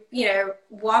to, you know,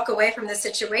 walk away from this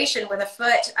situation with a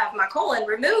foot of my colon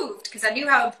removed, because I knew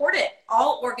how important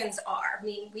all organs are. I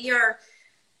mean, we are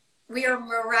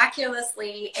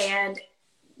miraculously and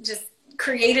just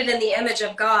created in the image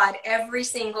of God. Every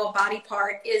single body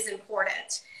part is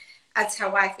important. That's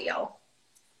how I feel.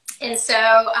 And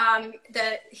so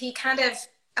the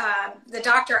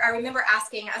doctor, I remember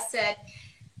asking, I said,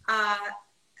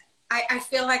 I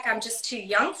feel like I'm just too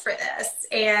young for this.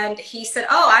 And he said,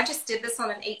 oh, I just did this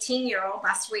on an 18-year-old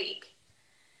last week.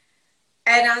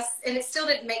 And it still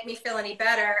didn't make me feel any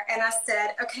better. And I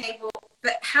said, okay, well,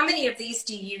 but how many of these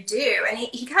do you do? And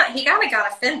he kind of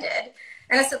got offended.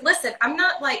 And I said, listen, I'm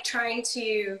not like trying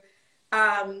to,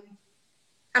 I'm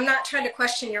not trying to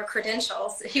question your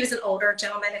credentials. He was an older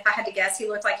gentleman. If I had to guess, he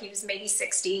looked like he was maybe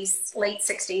 60s, late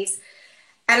 60s.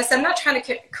 And I said, I'm not trying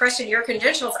to question your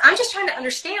credentials. I'm just trying to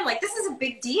understand, like, this is a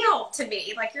big deal to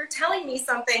me. Like, you're telling me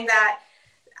something that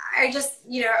I just,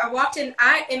 you know,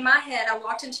 in my head, I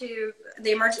walked into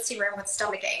the emergency room with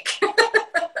stomach ache,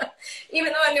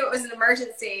 even though I knew it was an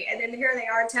emergency. And then here they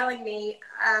are telling me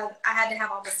I had to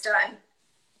have all this done.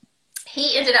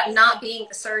 He ended up not being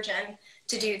the surgeon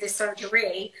to do the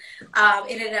surgery. It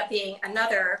ended up being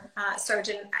another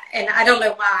surgeon, and I don't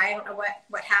know why. I don't know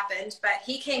what happened, but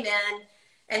he came in,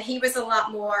 and he was a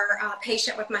lot more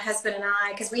patient with my husband and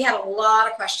I, because we had a lot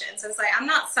of questions. I was like, I'm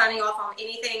not signing off on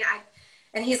anything.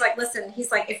 And he's like, listen,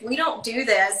 he's like, if we don't do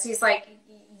this, he's like,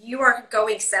 you are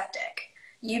going septic.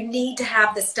 You need to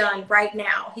have this done right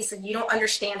now. He said, you don't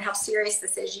understand how serious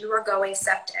this is. You are going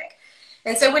septic.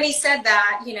 And so when he said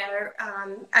that,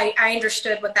 I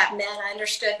understood what that meant. I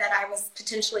understood that I was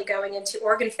potentially going into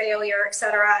organ failure, et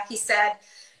cetera. He said,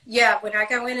 yeah, when I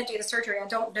go in and do the surgery, I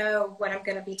don't know what I'm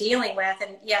going to be dealing with.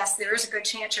 And yes, there is a good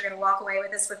chance you're going to walk away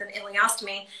with this with an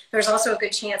ileostomy. There's also a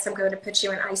good chance I'm going to put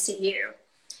you in ICU.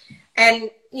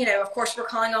 And, of course, we're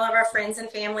calling all of our friends and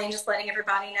family and just letting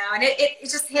everybody know. And it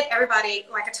just hit everybody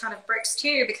like a ton of bricks,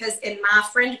 too, because in my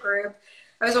friend group,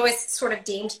 I was always sort of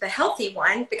deemed the healthy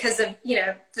one because of,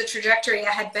 the trajectory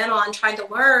I had been on, trying to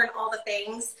learn all the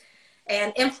things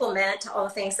and implement all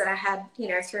the things that I had,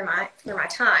 through my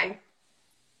time.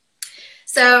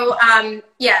 So,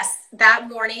 yes, that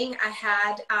morning I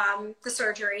had the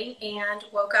surgery and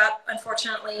woke up,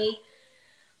 unfortunately,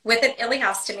 with an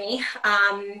ileostomy,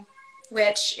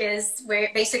 which is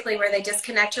basically where they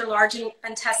disconnect your large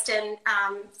intestine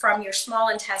from your small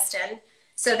intestine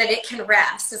so that it can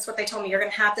rest. That's what they told me. You're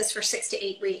going to have this for 6 to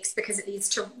 8 weeks because it needs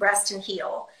to rest and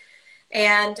heal.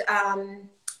 And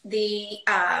the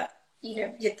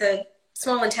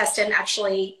small intestine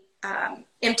actually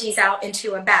empties out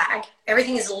into a bag.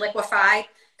 Everything is liquefied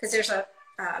because there's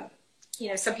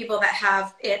some people that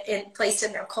have it placed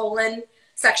in their colon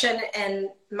section, and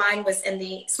mine was in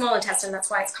the small intestine. That's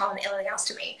why it's called an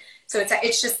ileostomy. So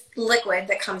it's just liquid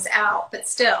that comes out, but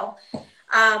still.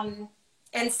 And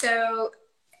so,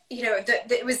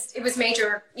 it was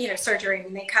major, surgery.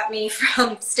 And they cut me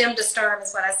from stem to stern,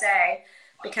 is what I say,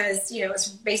 because, it was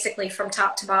basically from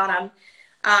top to bottom.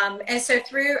 And so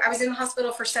I was in the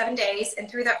hospital for 7 days, and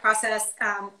through that process,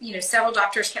 several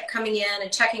doctors kept coming in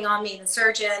and checking on me, the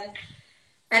surgeon.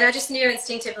 And I just knew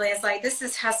instinctively, it's like,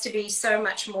 has to be so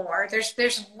much more.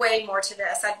 There's way more to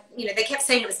this. They kept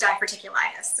saying it was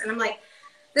diverticulitis. And I'm like,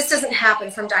 this doesn't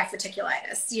happen from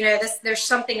diverticulitis. There's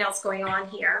something else going on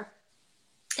here.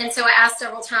 And so I asked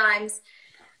several times,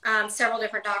 several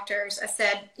different doctors, I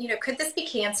said, could this be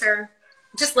cancer?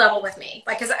 Just level with me.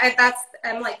 Like,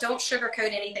 I'm like, don't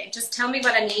sugarcoat anything. Just tell me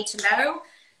what I need to know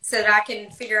so that I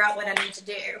can figure out what I need to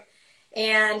do.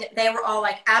 And they were all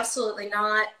like, absolutely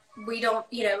not. We don't,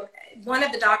 one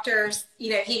of the doctors,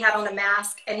 he had on a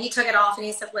mask and he took it off and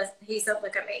he said,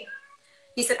 look at me.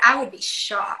 He said, I would be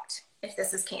shocked if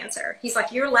this is cancer. He's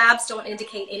like, your labs don't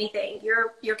indicate anything.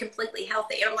 You're completely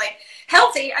healthy. And I'm like,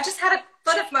 healthy? I just had a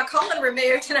foot of my colon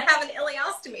removed and I have an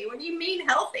ileostomy. What do you mean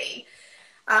healthy?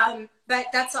 But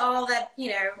that's all that,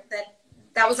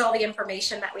 that was all the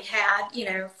information that we had,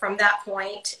 from that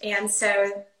point. And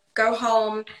so go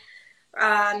home,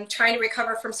 trying to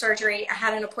recover from surgery. I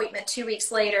had an appointment 2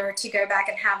 weeks later to go back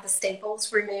and have the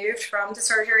staples removed from the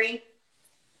surgery.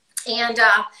 And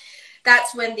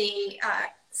that's when the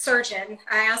surgeon,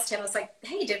 I asked him, I was like,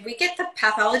 hey, did we get the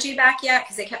pathology back yet?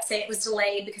 Because they kept saying it was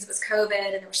delayed because it was COVID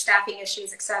and there were staffing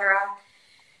issues, etc.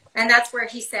 And that's where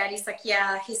he said, he's like,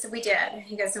 yeah, he said, we did.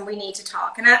 He goes, and we need to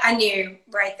talk. And I knew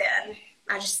right then.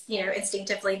 I just,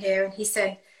 instinctively knew. And he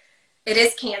said, it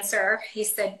is cancer. He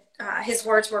said, his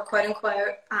words were quote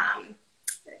unquote,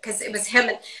 because it was him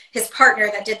and his partner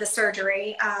that did the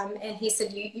surgery. And he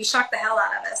said, you shocked the hell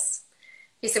out of us.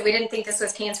 He said, we didn't think this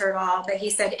was cancer at all. But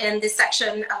he said, in this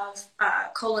section of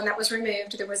colon that was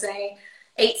removed, there was a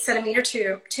 8-centimeter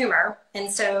tumor.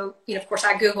 And so, of course,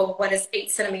 I Googled what is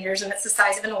 8 centimeters, and it's the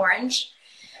size of an orange.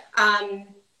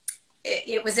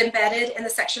 It was embedded in the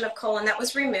section of colon that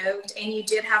was removed, and you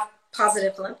did have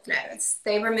positive lymph nodes.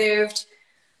 They removed,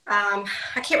 I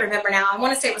can't remember now. I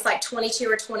want to say it was like 22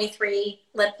 or 23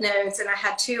 lymph nodes, and I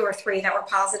had 2 or 3 that were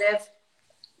positive.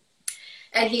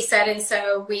 And he said, and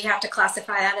so we have to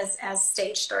classify that as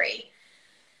stage 3.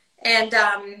 And,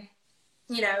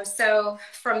 so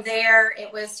from there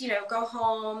it was, go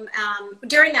home.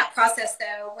 During that process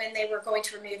though, when they were going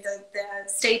to remove the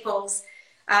staples,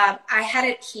 I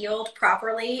hadn't healed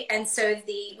properly. And so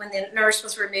when the nurse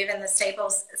was removing the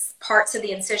staples, parts of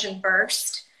the incision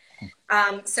burst.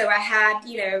 So I had,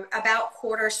 about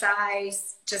quarter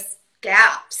size, just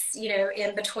gaps,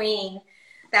 in between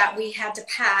that we had to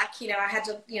pack. I had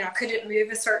to, I couldn't move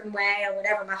a certain way or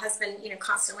whatever. My husband,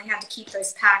 constantly had to keep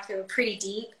those packed. They were pretty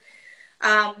deep.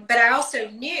 But I also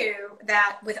knew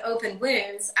that with open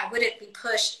wounds, I wouldn't be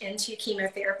pushed into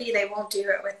chemotherapy. They won't do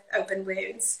it with open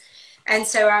wounds. And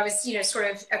so I was,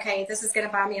 sort of, okay, this is going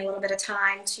to buy me a little bit of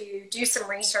time to do some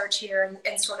research here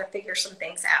and sort of figure some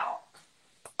things out.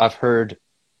 I've heard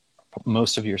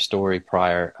most of your story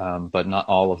prior, but not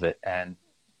all of it. And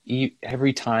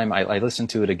every time I listen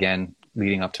to it again,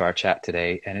 leading up to our chat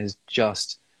today, and it's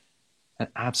just an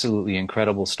absolutely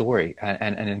incredible story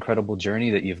and an incredible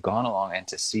journey that you've gone along. And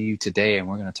to see you today, and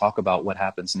we're going to talk about what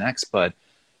happens next, but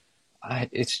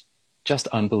it's just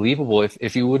unbelievable.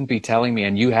 If you wouldn't be telling me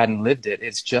and you hadn't lived it,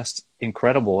 it's just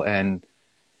incredible. And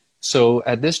So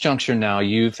at this juncture now,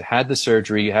 you've had the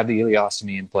surgery, you have the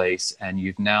ileostomy in place, and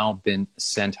you've now been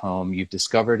sent home. You've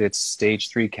discovered it's stage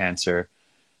 3 cancer.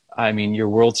 I mean, your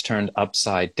world's turned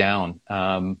upside down.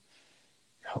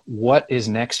 What is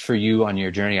next for you on your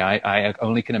journey? I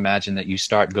only can imagine that you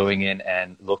start going in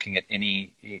and looking at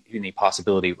any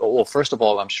possibility. Well, first of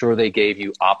all, I'm sure they gave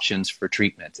you options for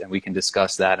treatment, and we can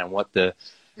discuss that and what the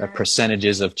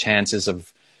percentages of chances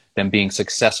of them being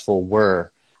successful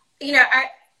were. You know,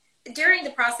 during the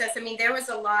process, I mean, there was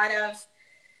a lot of,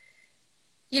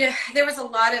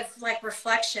 like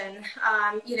reflection.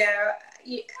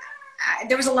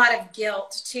 There was a lot of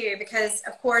guilt too, because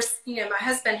of course, my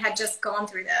husband had just gone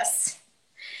through this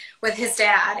with his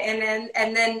dad,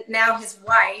 and then now his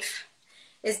wife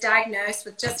is diagnosed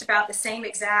with just about the same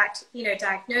exact,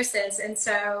 diagnosis. And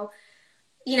so,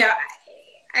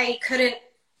 I couldn't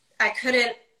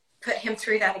put him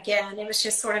through that again. It was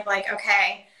just sort of like,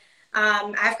 okay,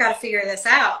 I've got to figure this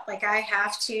out. Like I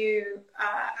have to,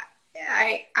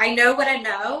 I know what I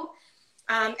know.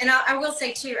 And I will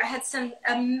say too, I had some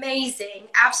amazing,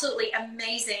 absolutely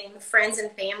amazing friends and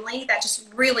family that just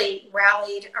really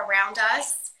rallied around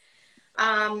us.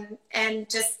 And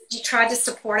just tried to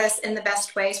support us in the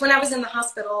best ways. When I was in the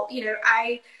hospital,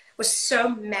 I was so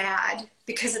mad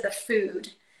because of the food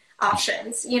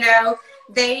options.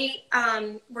 They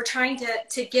were trying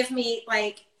to give me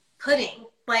like pudding,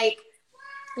 like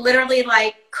literally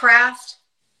like Kraft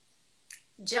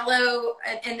Jello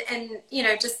and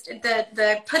just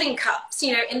the pudding cups,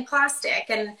 in plastic,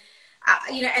 and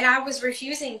and I was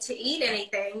refusing to eat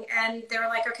anything, and they were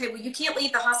like, okay, well, you can't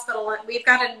leave the hospital. We've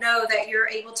got to know that you're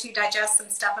able to digest some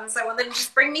stuff. And I was like, well, then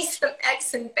just bring me some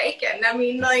eggs and bacon. I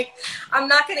mean, like, I'm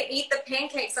not going to eat the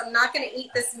pancakes. I'm not going to eat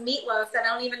this meatloaf that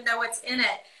I don't even know what's in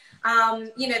it.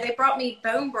 They brought me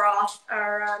bone broth,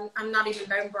 or I'm not even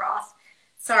bone broth.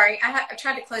 Sorry, I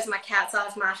tried to close my cats out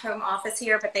of my home office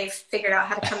here, but they've figured out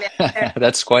how to come in.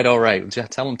 That's quite all right.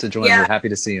 Just tell them to join. Yeah. We're happy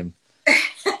to see them.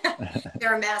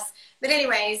 They're a mess. But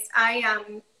anyways,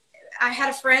 I had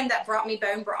a friend that brought me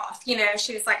bone broth.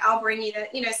 She was like, I'll bring you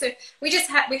the, so we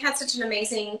had such an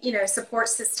amazing, support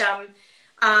system,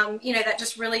 that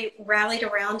just really rallied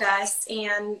around us,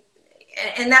 and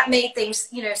that made things,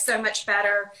 so much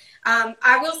better.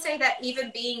 I will say that even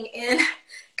being in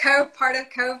part of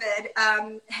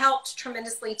COVID helped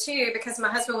tremendously too, because my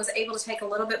husband was able to take a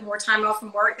little bit more time off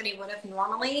from work than he would have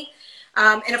normally.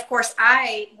 And of course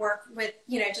I work with,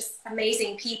 just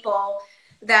amazing people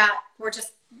that were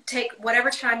just take whatever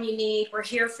time you need. We're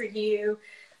here for you.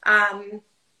 And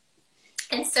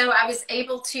so I was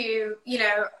able to,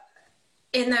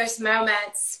 in those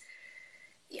moments,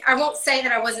 I won't say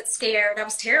that I wasn't scared. I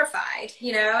was terrified,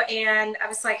 and I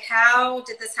was like, how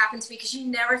did this happen to me? Because you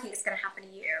never think it's going to happen to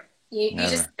you. You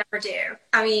just never do.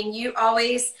 I mean, you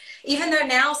always, even though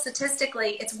now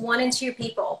statistically it's 1 in 2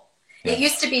 people. Yeah. It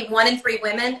used to be 1 in 3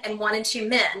 women and 1 in 2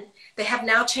 men. They have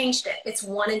now changed it. It's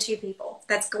 1 in 2 people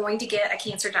that's going to get a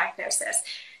cancer diagnosis.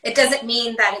 It doesn't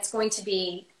mean that it's going to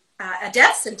be a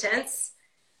death sentence.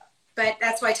 But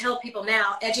that's why I tell people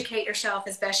now, educate yourself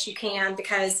as best you can,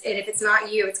 because if it's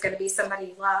not you, it's going to be somebody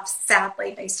you love,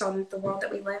 sadly, based on the world that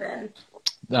we live in.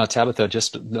 Now, Tabitha,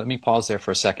 just let me pause there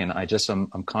for a second.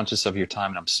 I'm conscious of your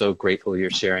time, and I'm so grateful you're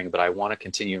sharing, but I want to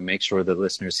continue and make sure the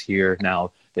listeners hear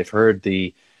now. They've heard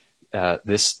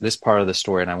this part of the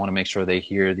story, and I want to make sure they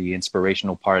hear the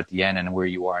inspirational part at the end and where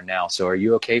you are now. So are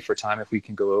you okay for time if we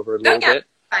can go over a little bit?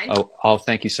 Oh,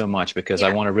 thank you so much, because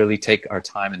I want to really take our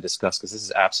time and discuss, because this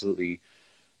is absolutely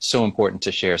so important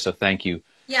to share. So thank you.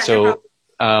 Yeah, so,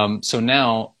 so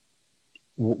now,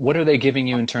 what are they giving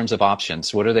you in terms of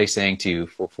options? What are they saying to you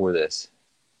for this?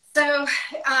 So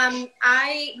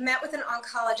I met with an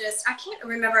oncologist. I can't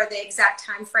remember the exact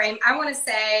time frame. I want to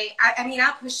say,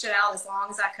 I pushed it out as long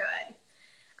as I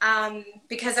could,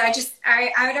 because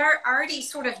I already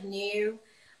sort of knew.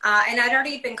 And I'd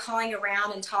already been calling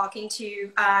around and talking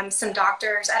to some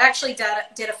doctors. I'd actually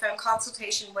did a phone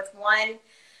consultation with one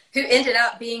who ended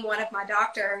up being one of my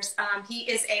doctors. He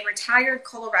is a retired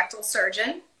colorectal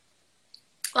surgeon.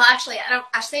 Well, actually,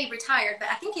 I say retired, but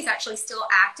I think he's actually still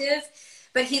active.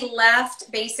 But he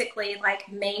left basically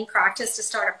like main practice to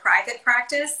start a private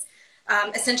practice,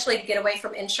 essentially to get away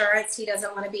from insurance. He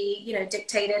doesn't want to be,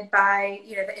 dictated by,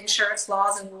 the insurance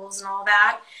laws and rules and all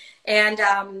that.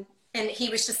 And he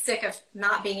was just sick of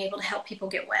not being able to help people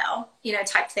get well,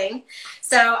 type thing.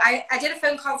 So I did a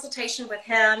phone consultation with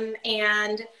him,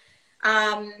 and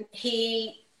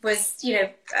he was,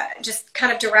 just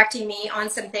kind of directing me on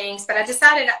some things. But I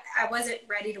decided I wasn't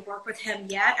ready to work with him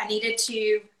yet. I needed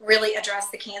to really address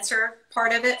the cancer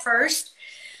part of it first.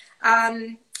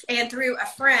 And through a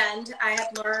friend, I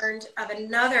had learned of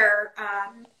another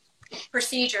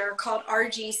procedure called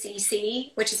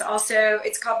RGCC, which is also,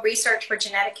 it's called Research for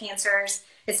Genetic Cancers.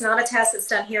 It's not a test that's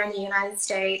done here in the United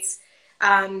States.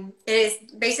 It is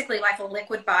basically like a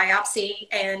liquid biopsy,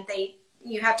 and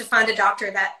you have to find a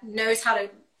doctor that knows how to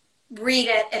read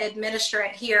it and administer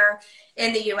it here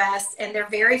in the US, and they're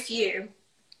very few.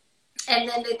 And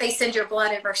then they send your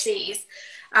blood overseas.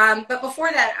 But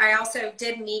before that, I also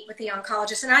did meet with the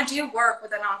oncologist, and I do work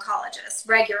with an oncologist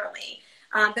regularly,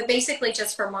 but basically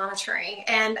just for monitoring.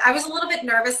 And I was a little bit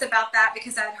nervous about that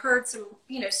because I'd heard some,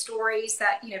 stories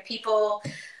that, people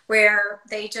where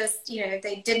they just,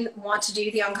 they didn't want to do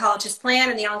the oncologist plan,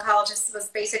 and the oncologist was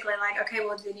basically like, okay,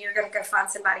 well, then you're going to go find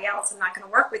somebody else. I'm not going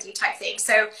to work with you type thing.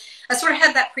 So I sort of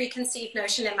had that preconceived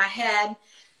notion in my head.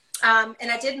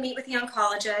 And I did meet with the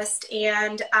oncologist,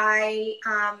 and I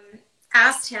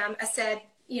asked him, I said,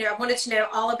 I wanted to know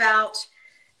all about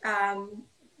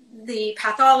the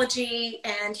pathology,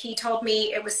 and he told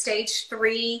me it was stage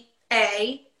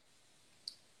 3A,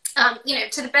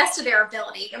 to the best of their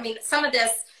ability. I mean, some of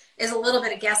this is a little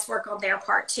bit of guesswork on their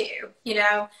part too.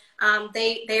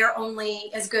 They are only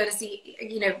as good as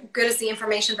the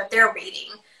information that they're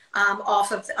reading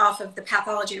off of the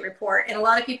pathology report. And a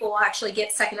lot of people will actually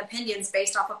get second opinions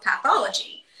based off of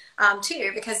pathology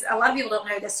too, because a lot of people don't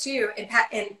know this too.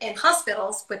 In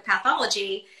hospitals with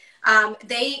pathology,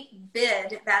 they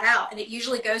bid that out, and it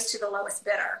usually goes to the lowest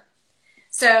bidder.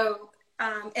 So,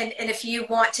 and if you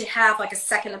want to have like a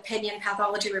second opinion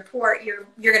pathology report, you're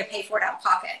going to pay for it out of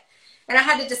pocket. And I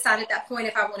had to decide at that point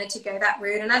if I wanted to go that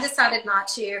route, and I decided not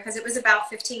to because it was about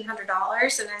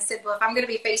 $1,500. And I said, well, if I'm going to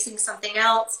be facing something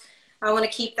else, I want to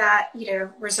keep that,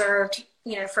 reserved,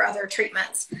 for other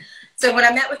treatments. So when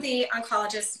I met with the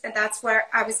oncologist, and that's where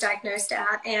I was diagnosed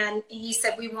at, and he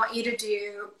said, we want you to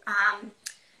do,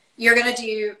 you're going to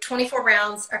do 24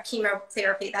 rounds of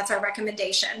chemotherapy. That's our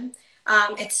recommendation.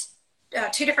 It's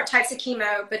 2 different types of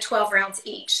chemo, but 12 rounds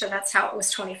each. So that's how it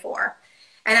was 24.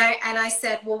 And I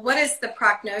said, well, what is the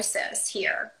prognosis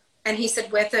here? And he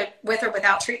said, with or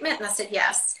without treatment? And I said,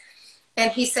 yes.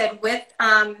 And he said,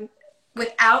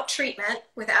 without treatment,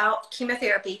 without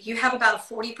chemotherapy, you have about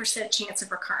a 40% chance of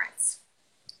recurrence.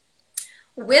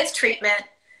 With treatment,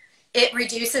 it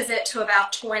reduces it to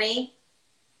about 20,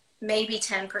 maybe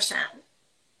 10%.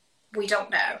 We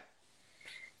don't know.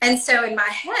 And so in my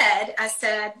head, I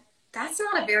said, that's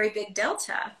not a very big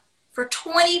delta for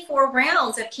 24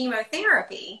 rounds of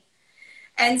chemotherapy.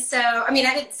 And so, I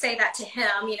didn't say that to him,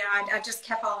 I just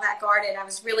kept all that guarded. I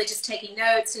was really just taking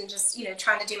notes and just,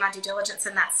 trying to do my due diligence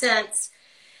in that sense.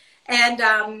 And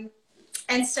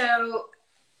so,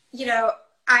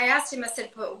 I asked him, I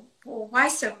said, well, why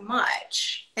so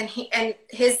much? And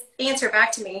his answer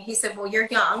back to me, he said, well, you're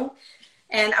young.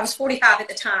 And I was 45 at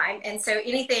the time. And so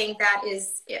anything that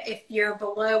is, if you're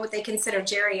below what they consider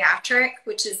geriatric,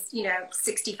 which is,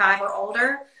 65 or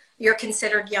older, you're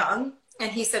considered young.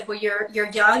 And he said, well, you're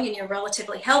young and you're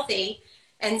relatively healthy,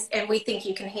 and we think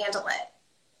you can handle it.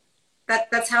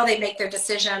 That's how they make their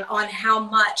decision on how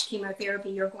much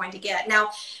chemotherapy you're going to get. Now,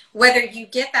 whether you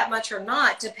get that much or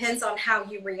not depends on how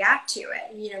you react to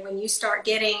it. When you start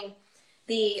getting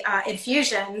the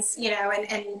infusions,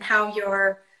 and how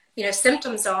your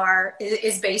symptoms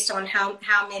is based on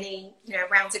how many,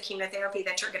 rounds of chemotherapy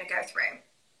that you're going to go through.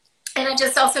 And I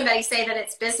just also may say that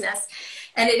it's business,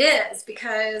 and it is,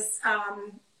 because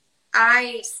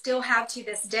I still have to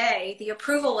this day the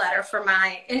approval letter for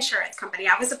my insurance company.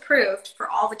 I was approved for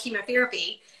all the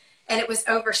chemotherapy, and it was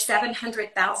over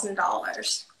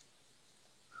 $700,000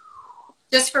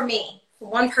 just for me,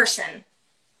 one person.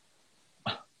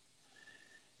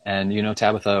 And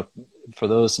Tabitha, for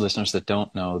those listeners that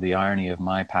don't know, the irony of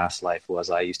my past life was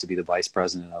I used to be the vice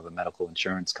president of a medical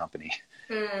insurance company.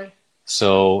 Mm.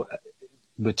 So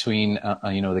between,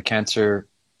 the cancer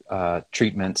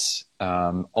treatments,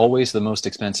 always the most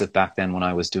expensive back then when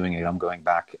I was doing it, I'm going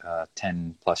back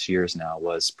 10 plus years now,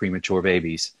 was premature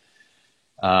babies.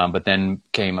 But then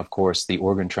came, of course, the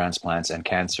organ transplants and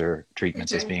cancer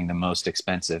treatments as being the most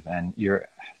expensive. And you're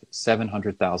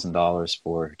 $700,000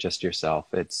 for just yourself.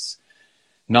 It's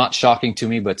not shocking to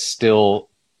me, but still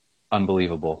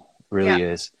unbelievable. Really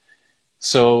is.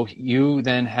 So you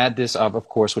then had this, of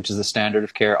course, which is the standard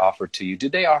of care offered to you.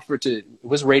 Did they offer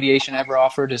was radiation ever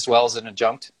offered as well as an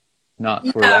adjunct? Not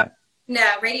for that?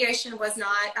 No, radiation was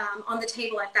not on the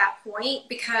table at that point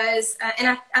because,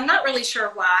 and I'm not really sure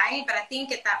why, but I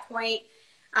think at that point,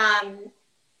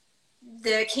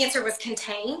 the cancer was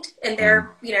contained in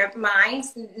their,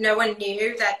 minds. No one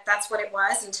knew that that's what it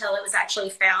was until it was actually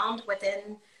found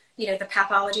within, the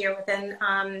pathology or within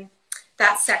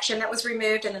that section that was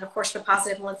removed, and then of course the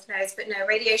positive lymph nodes. But no,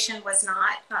 radiation was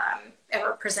not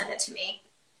ever presented to me.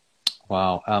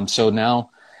 Wow. So now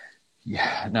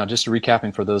just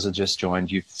recapping for those that just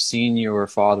joined, you've seen your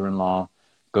father-in-law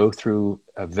go through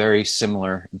a very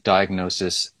similar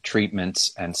diagnosis,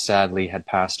 treatments, and sadly had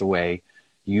passed away.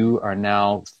 You are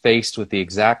now faced with the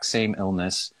exact same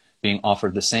illness, being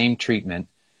offered the same treatment,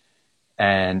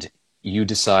 and you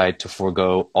decide to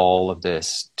forego all of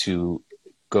this to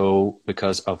go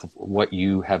because of what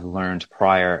you have learned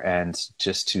prior, and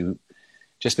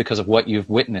just because of what you've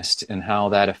witnessed and how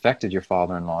that affected your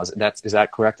father-in-law. Is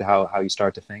that correct, how you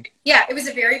start to think? Yeah, it was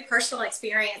a very personal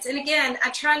experience. And again, I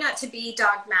try not to be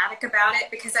dogmatic about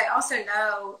it, because I also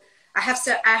know I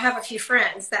have a few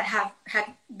friends that have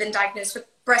been diagnosed with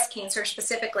breast cancer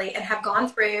specifically, and have gone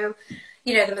through,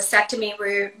 the mastectomy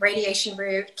route, radiation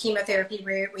route, chemotherapy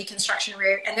route, reconstruction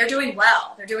route, and they're doing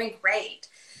well. They're doing great.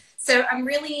 So I'm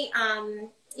really,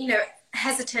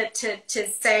 hesitant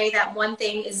to say that one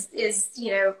thing is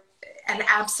an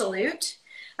absolute.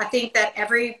 I think that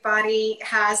everybody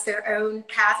has their own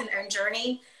path and own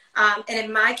journey. And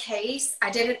in my case, I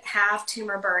didn't have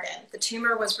tumor burden. The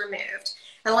tumor was removed.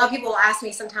 And a lot of people ask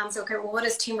me sometimes, okay, well, what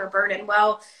is tumor burden?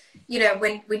 Well,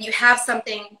 when you have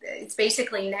something, it's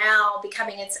basically now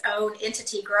becoming its own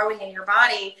entity growing in your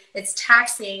body. It's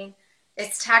taxing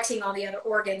all the other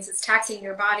organs. It's taxing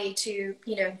your body to,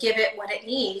 give it what it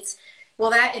needs.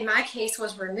 Well, that in my case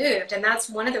was removed. And that's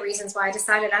one of the reasons why I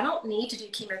decided I don't need to do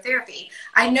chemotherapy.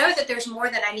 I know that there's more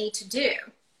that I need to do.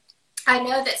 I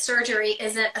know that surgery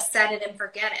isn't a set it and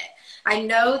forget it. I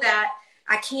know that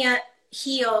I can't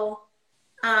heal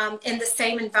in the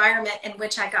same environment in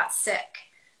which I got sick.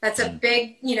 That's a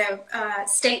big,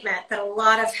 statement that a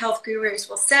lot of health gurus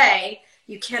will say.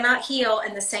 You cannot heal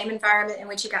in the same environment in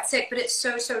which you got sick, but it's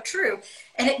so, so true.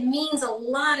 And it means a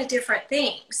lot of different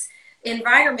things.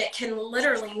 Environment can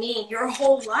literally mean your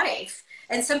whole life.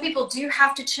 And some people do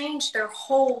have to change their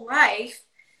whole life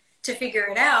to figure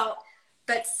it out.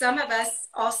 But some of us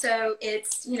also,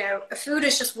 it's, food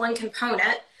is just one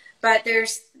component, but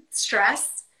there's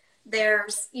stress,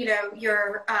 there's,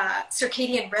 your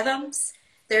circadian rhythms,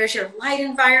 there's your light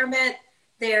environment,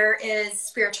 there is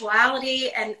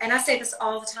spirituality. And I say this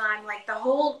all the time, like the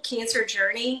whole cancer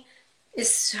journey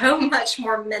is so much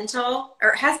more mental, or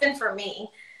it has been for me,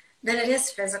 than it is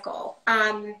physical.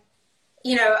 I'm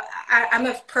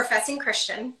a professing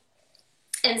Christian.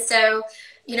 And so,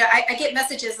 I get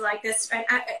messages like this, and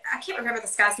I can't remember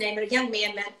this guy's name, but a young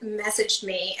man messaged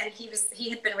me, and he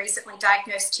had been recently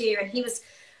diagnosed too, and he was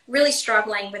really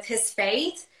struggling with his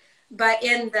faith. But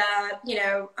in the,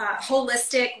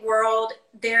 holistic world,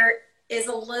 there is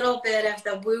a little bit of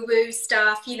the woo-woo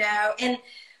stuff, and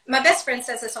my best friend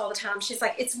says this all the time. She's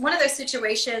like, it's one of those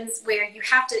situations where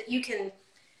you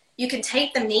can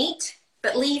take the meat,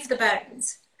 but leave the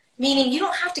bones, meaning you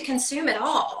don't have to consume it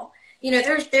all.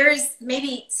 There's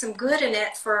maybe some good in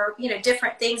it for,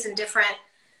 different things and different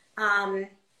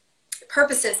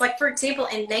purposes. Like, for example,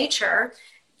 in nature,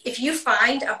 if you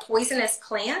find a poisonous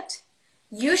plant,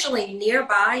 usually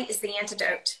nearby is the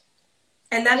antidote.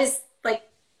 And that is like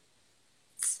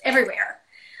everywhere.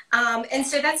 And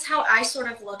so that's how I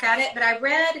sort of look at it. But I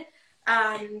read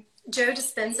Joe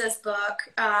Dispenza's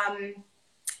book,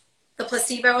 The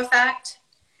Placebo Effect,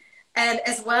 and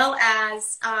as well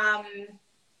as,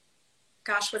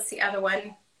 what's the other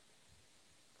one?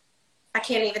 I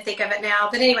can't even think of it now.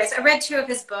 But anyways, I read 2 of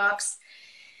his books,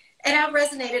 and I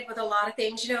resonated with a lot of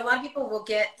things. A lot of people will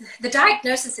get, the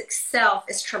diagnosis itself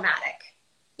is traumatic.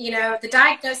 The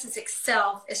diagnosis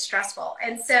itself is stressful.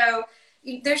 And so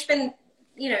there's been,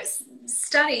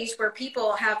 studies where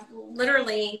people have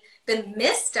literally been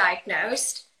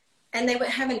misdiagnosed, and they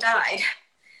went home and died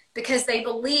because they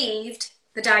believed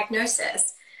the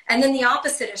diagnosis. And then the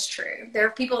opposite is true. There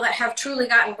are people that have truly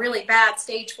gotten really bad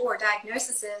stage 4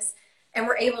 diagnoses and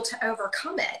were able to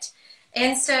overcome it.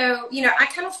 And so, I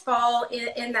kind of fall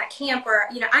in that camp where,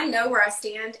 I know where I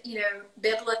stand,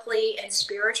 biblically and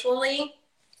spiritually.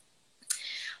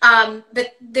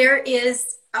 But there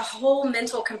is a whole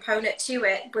mental component to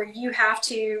it where you have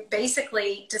to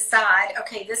basically decide,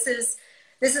 okay, this is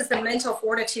the mental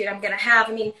fortitude I'm going to have.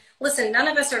 I mean, listen, none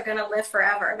of us are going to live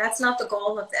forever. That's not the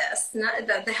goal of this.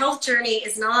 The health journey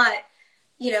is not,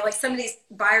 like some of these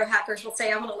biohackers will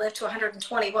say, I want to live to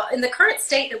 120. Well, in the current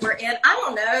state that we're in, I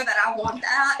don't know that I want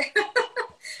that.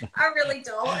 I really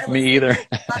don't. Me either.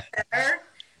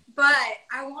 But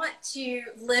I want to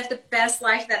live the best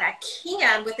life that I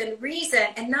can within reason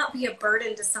and not be a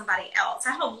burden to somebody else.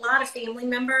 I have a lot of family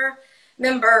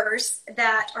members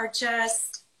that are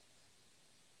just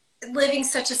living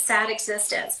such a sad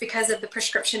existence because of the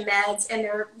prescription meds and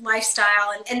their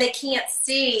lifestyle, and they can't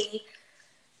see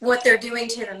what they're doing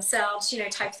to themselves,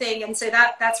 type thing. And so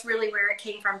that's really where it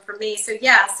came from for me. So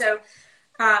yeah,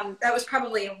 that was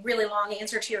probably a really long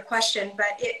answer to your question,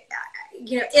 but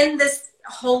in this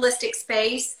holistic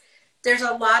space, there's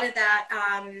a lot of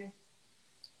that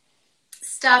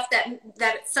stuff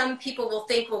that some people will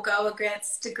think will go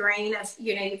against the grain of,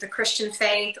 the Christian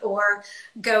faith, or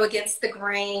go against the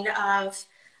grain of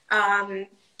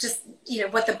just,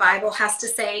 what the Bible has to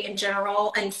say in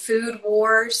general, and food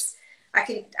wars.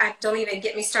 I don't even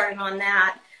get me started on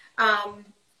that.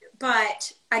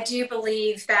 But I do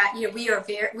believe that,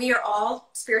 we are all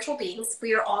spiritual beings.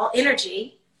 We are all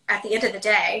energy at the end of the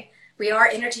day. We are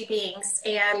energy beings.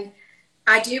 And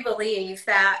I do believe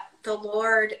that the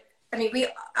Lord,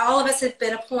 all of us have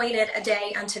been appointed a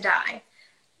day unto die.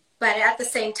 But at the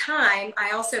same time,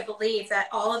 I also believe that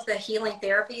all of the healing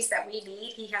therapies that we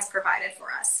need, He has provided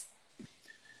for us.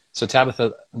 So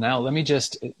Tabitha, now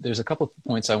there's a couple of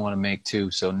points I want to make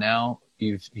too. So now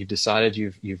you've decided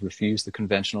you've refused the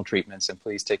conventional treatments, and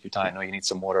please take your time. I know you need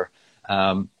some water.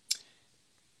 I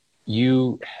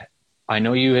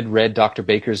know you had read Dr.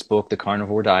 Baker's book, The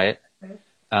Carnivore Diet,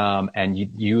 and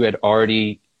you had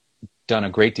already done a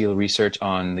great deal of research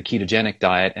on the ketogenic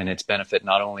diet and its benefit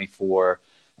not only for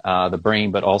the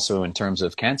brain, but also in terms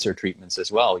of cancer treatments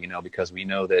as well, because we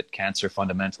know that cancer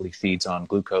fundamentally feeds on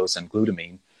glucose and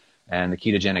glutamine, and the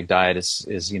ketogenic diet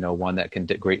is one that can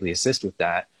greatly assist with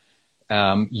that.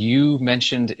 You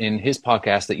mentioned in his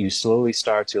podcast that you slowly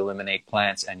start to eliminate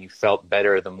plants, and you felt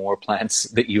better the more plants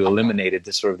that you eliminated,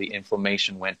 the sort of the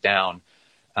inflammation went down.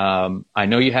 I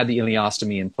know you had the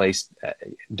ileostomy in place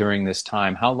during this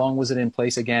time. How long was it in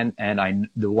place again? And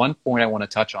the one point I want to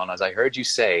touch on is I heard you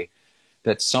say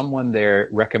that someone there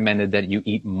recommended that you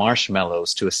eat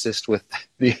marshmallows to assist with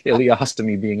the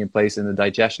ileostomy being in place in the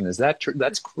digestion. Is that true?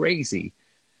 That's crazy.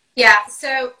 Yeah.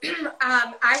 So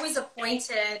I was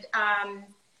appointed.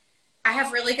 I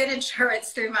have really good insurance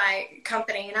through my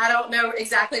company, and I don't know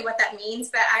exactly what that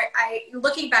means, but I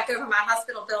looking back over my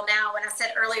hospital bill now, when I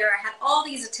said earlier I had all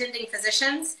these attending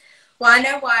physicians, well, I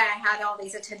know why I had all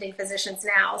these attending physicians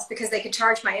now. It's because they could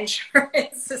charge my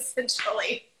insurance,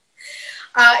 essentially.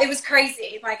 It was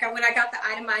crazy. Like when I got the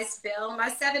itemized bill, my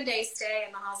 7-day stay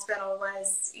in the hospital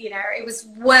was, it was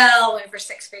well over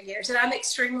 6 figures. And I'm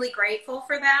extremely grateful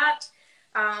for that.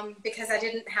 Because I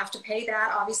didn't have to pay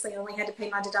that. Obviously, I only had to pay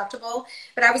my deductible.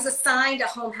 But I was assigned a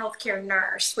home health care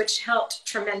nurse, which helped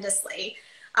tremendously.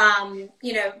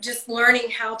 Just learning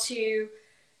how to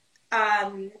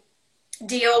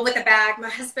deal with a bag. My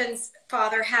husband's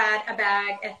father had a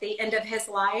bag at the end of his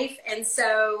life. And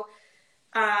so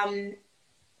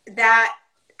that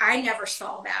I never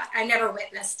saw that. I never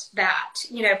witnessed that,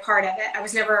 part of it. I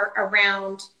was never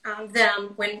around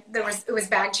them when it was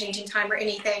bag changing time or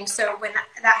anything. So when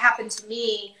that happened to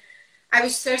me, I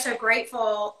was so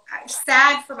grateful. I'm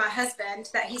sad for my husband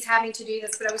that he's having to do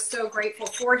this, but I was so grateful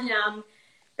for him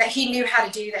that he knew how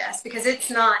to do this, because it's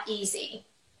not easy.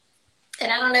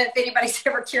 And I don't know if anybody's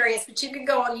ever curious, but you can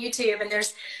go on YouTube, and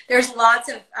there's lots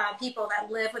of people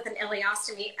that live with an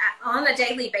ileostomy on a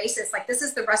daily basis. Like, this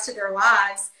is the rest of their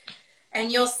lives,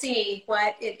 and you'll see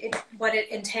what it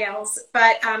entails.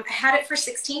 But I had it for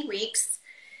 16 weeks,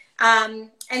 and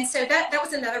so that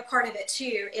was another part of it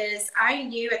too. Is I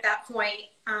knew at that point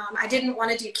I didn't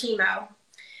want to do chemo,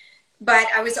 but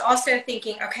I was also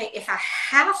thinking, okay, if I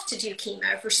have to do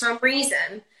chemo for some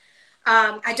reason,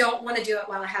 I don't want to do it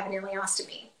while I have an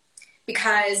ileostomy,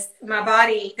 because my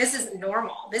body, this isn't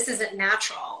normal. This isn't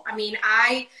natural. I mean,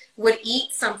 I would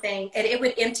eat something and it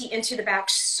would empty into the back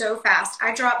so fast.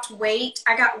 I dropped weight.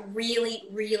 I got really,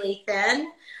 really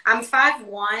thin. I'm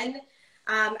 5'1".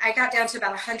 I got down to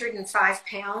about 105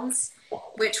 pounds,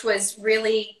 which was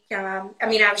really, I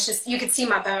was just, you could see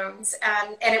my bones.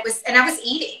 And I was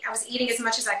eating as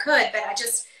much as I could, but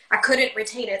I couldn't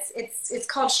retain it. It's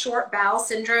called short bowel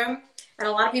syndrome. And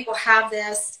a lot of people have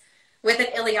this with an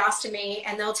ileostomy,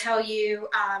 and they'll tell you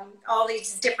all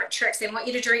these different tricks. They want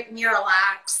you to drink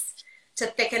Miralax to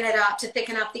thicken it up, to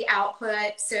thicken up the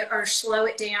output, or slow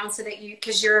it down so that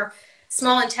because your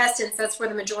small intestines, that's where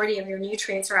the majority of your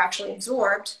nutrients are actually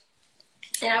absorbed.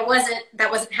 And that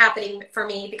wasn't happening for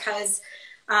me, because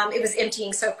it was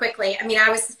emptying so quickly. I mean,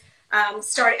 I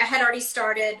had already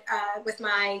started with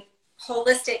my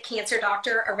holistic cancer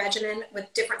doctor a regimen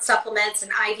with different supplements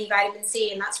and IV vitamin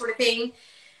C and that sort of thing.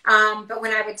 But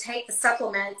when I would take the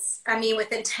supplements,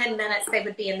 within 10 minutes, they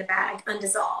would be in the bag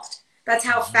undissolved. That's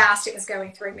how fast it was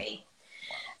going through me.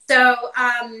 So,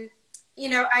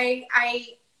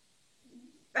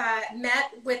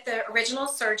 met with the original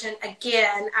surgeon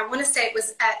again. I want to say it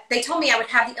was they told me I would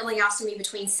have the ileostomy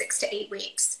between 6 to 8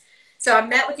 weeks. So I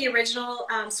met with the original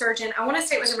surgeon. I want to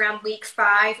say it was around week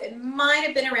 5. It might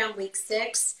have been around week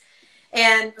 6.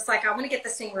 And was like, I want to get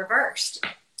this thing reversed.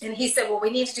 And he said, well, we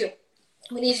need to do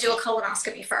a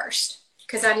colonoscopy first,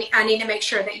 because I need to make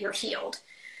sure that you're healed.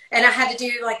 And I had to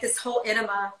do like this whole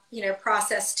enema,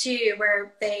 process too,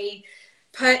 where they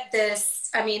put this,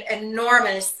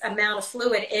 enormous amount of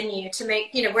fluid in you to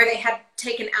make, where they had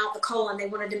taken out the colon. They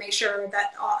wanted to make sure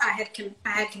that I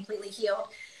had completely healed.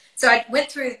 So I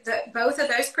went through both of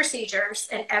those procedures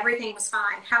and everything was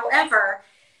fine. However,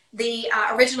 the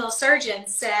original surgeon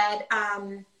said,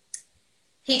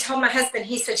 he told my husband,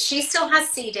 he said, she still has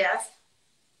C. diff.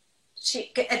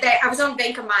 I was on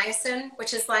vancomycin,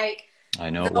 which is like I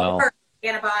know it well.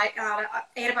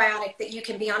 Antibiotic that you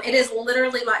can be on. It is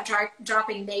literally like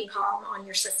dropping napalm on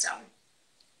your system.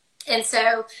 And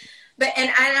so,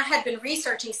 and I had been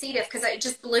researching C. diff because it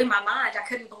just blew my mind. I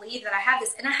couldn't believe that I had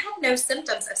this, and I had no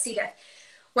symptoms of C. diff.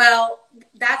 Well,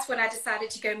 that's when I decided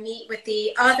to go meet with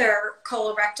the other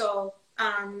colorectal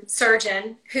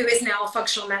surgeon, who is now a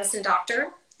functional medicine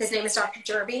doctor. His name is Dr.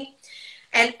 Jerby.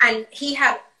 And he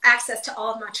had access to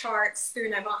all of my charts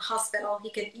through Novant Hospital.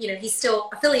 He could, he's still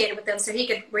affiliated with them, so he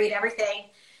could read everything.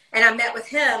 And I met with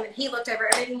him, and he looked over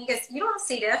everything. He goes, you don't have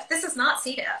C. diff. This is not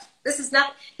C. diff. This is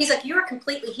not. He's like, you are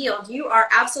completely healed. You are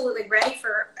absolutely ready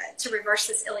to reverse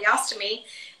this ileostomy.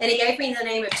 And he gave me the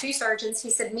name of 2 surgeons. He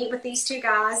said, meet with these 2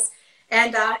 guys,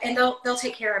 and they'll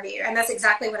take care of you. And that's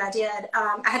exactly what I did.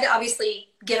 I had to obviously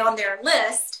get on their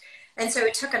list, and so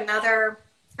it took another,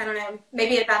 I don't know,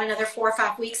 maybe about another 4 or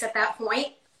 5 weeks at that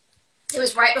point. It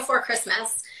was right before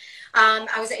Christmas. I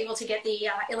was able to get the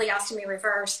ileostomy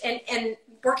reversed. And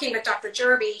working with Dr.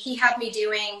 Jerby, he had me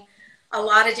doing a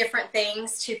lot of different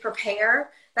things to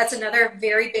prepare. That's another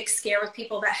very big scare with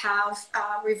people that have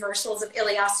reversals of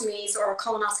ileostomies or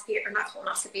colonoscopy, or not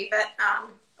colonoscopy, but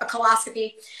a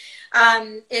coloscopy,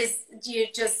 is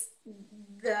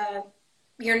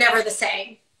you're never the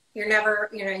same. You're never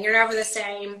the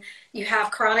same. You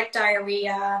have chronic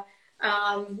diarrhea.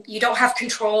 You don't have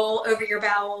control over your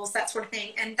bowels, that sort of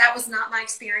thing. And that was not my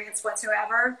experience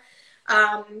whatsoever.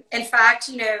 In fact,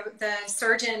 the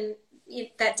surgeon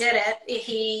that did it,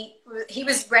 he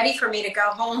was ready for me to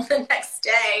go home the next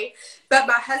day. But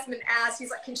my husband asked, he's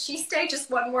like, can she stay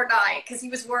just one more night? Because he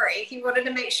was worried. He wanted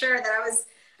to make sure that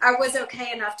I was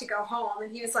okay enough to go home.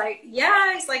 And he was like,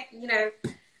 yeah. He's like,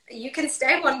 you can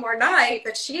stay one more night,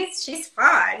 but she's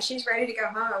fine. She's ready to go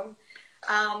home.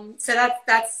 So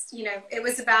that's it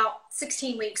was about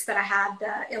 16 weeks that I had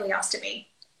the ileostomy.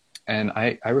 And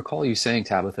I recall you saying,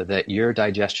 Tabitha, that your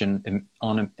digestion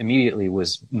immediately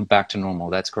was back to normal.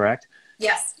 That's correct?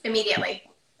 Yes, immediately.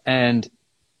 And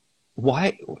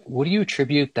what do you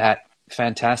attribute that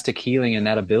fantastic healing and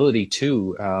that ability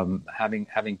to,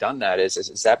 having done that?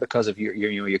 Is that because of your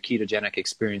ketogenic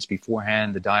experience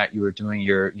beforehand, the diet you were doing,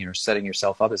 your setting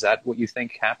yourself up? Is that what you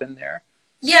think happened there?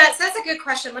 Yes, that's a good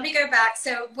question. Let me go back.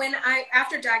 So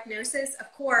after diagnosis,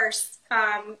 of course,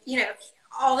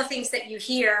 all the things that you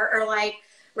hear are like,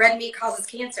 red meat causes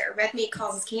cancer, red meat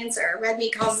causes cancer, red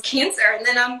meat causes cancer. And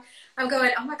then I'm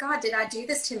going, oh my God, did I do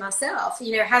this to myself?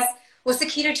 Was the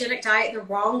ketogenic diet the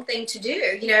wrong thing to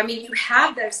do? You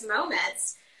have those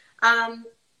moments.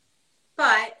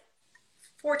 But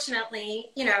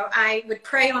fortunately, I would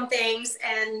pray on things,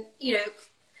 and,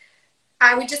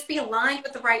 I would just be aligned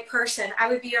with the right person. I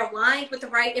would be aligned with the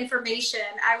right information.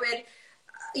 I would,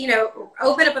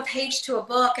 open up a page to a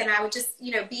book, and I would just,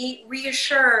 be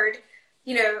reassured,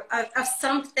 of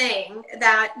something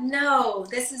that, no,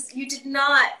 this is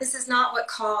not what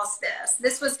caused this.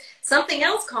 This was something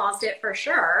else caused it for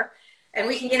sure. And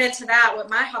we can get into that, what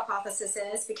my hypothesis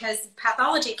is, because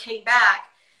pathology came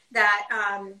back that,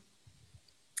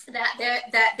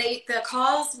 the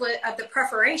cause of the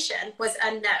perforation was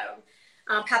unknown.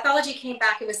 Pathology came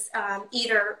back. It was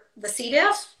either the C.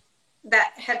 diff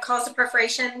that had caused the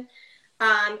perforation,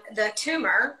 the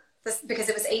tumor, because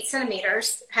it was 8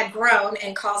 centimeters, had grown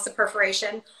and caused the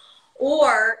perforation,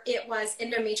 or it was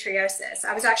endometriosis.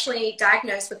 I was actually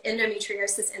diagnosed with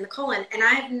endometriosis in the colon, and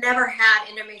I have never had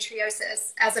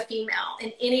endometriosis as a female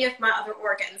in any of my other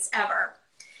organs ever.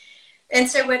 And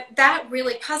so that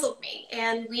really puzzled me,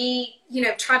 and we,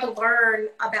 tried to learn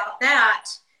about that.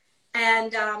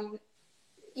 And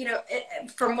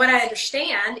from what I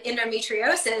understand,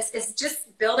 endometriosis is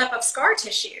just buildup of scar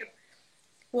tissue.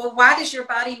 Well, why does your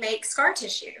body make scar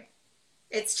tissue?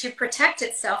 It's to protect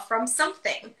itself from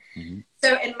something. Mm-hmm.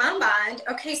 So in my mind,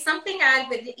 okay, something I'd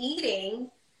been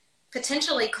eating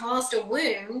potentially caused a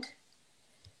wound,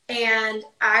 And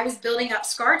I was building up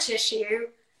scar tissue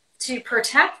to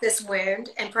protect this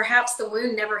wound, and perhaps the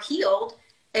wound never healed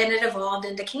and it evolved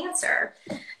into cancer.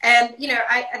 And, you know,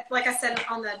 I like I said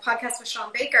on the podcast with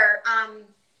Sean Baker,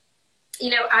 you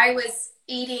know, I was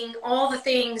eating all the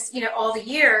things, you know, all the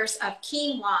years of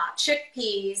quinoa,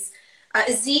 chickpeas,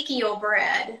 Ezekiel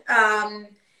bread,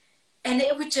 and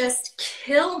it would just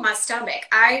kill my stomach.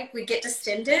 I would get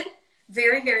distended,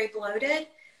 very, very bloated,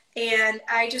 and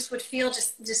I just would feel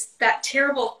just that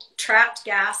terrible trapped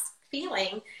gas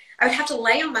feeling. I would have to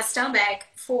lay on my stomach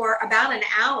for about an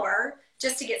hour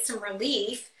just to get some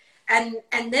relief. And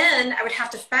then I would have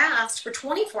to fast for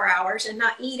 24 hours and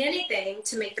not eat anything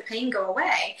to make the pain go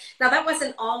away. Now, that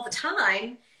wasn't all the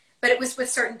time, but it was with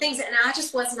certain things, and I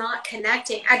just was not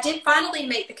connecting. I did finally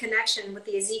make the connection with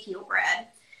the Ezekiel bread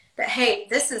that, hey,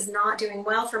 this is not doing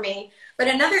well for me. But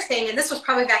another thing, and this was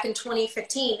probably back in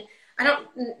 2015, I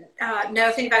don't know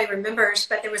if anybody remembers,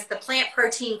 but there was the plant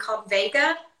protein called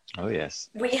Vega. Oh, yes.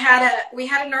 We had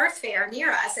an earth fair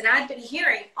near us, and I'd been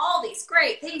hearing all these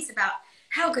great things about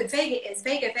how good Vega is,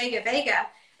 Vega, Vega, Vega.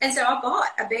 And so I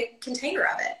bought a big container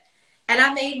of it. And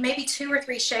I made maybe 2 or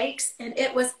 3 shakes, and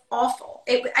it was awful.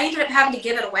 I ended up having to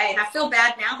give it away, and I feel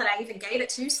bad now that I even gave it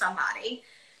to somebody.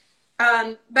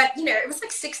 But, you know, it was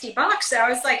like $60. So I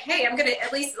was like, hey, I'm going to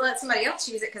at least let somebody else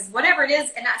use it, because whatever it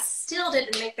is, and I still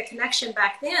didn't make the connection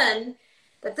back then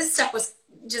that this stuff was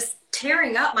just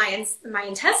tearing up my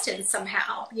intestines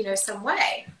somehow, you know, some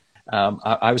way.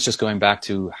 I was just going back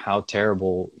to how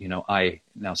terrible, you know,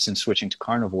 now since switching to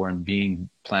carnivore and being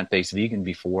plant-based vegan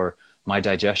before, my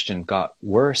digestion got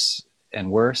worse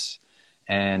and worse.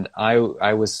 And I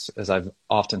was, as I've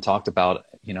often talked about,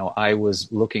 you know, I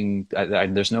was looking,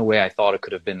 there's no way I thought it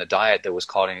could have been the diet that was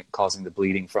causing the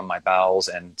bleeding from my bowels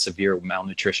and severe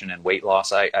malnutrition and weight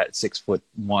loss. At 6'1"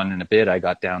 and a bit, I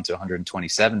got down to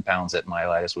 127 pounds at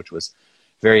myelitis, which was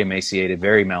very emaciated,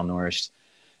 very malnourished.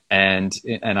 And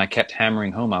I kept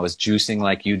hammering home. I was juicing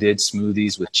like you did,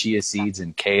 smoothies with chia seeds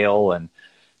and kale, and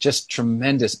just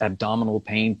tremendous abdominal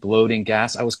pain, bloating,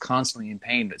 gas. I was constantly in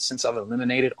pain. But since I've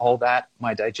eliminated all that,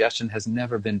 my digestion has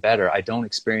never been better. I don't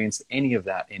experience any of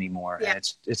that anymore. Yeah.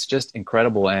 And it's just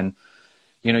incredible. And,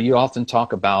 you know, you often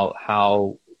talk about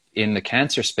how in the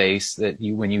cancer space that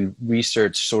when you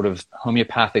research sort of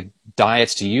homeopathic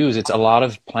diets to use, it's a lot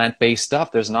of plant-based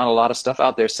stuff. There's not a lot of stuff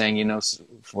out there saying, you know,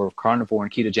 for carnivore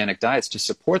and ketogenic diets to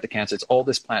support the cancer. It's all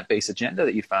this plant-based agenda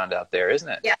that you found out there, isn't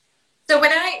it? Yeah. So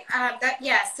when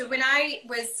I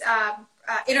was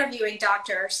interviewing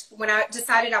doctors, when I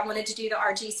decided I wanted to do the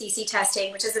RGCC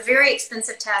testing, which is a very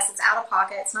expensive test, it's out of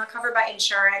pocket, it's not covered by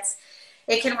insurance.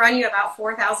 It can run you about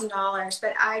 $4,000,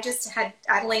 but I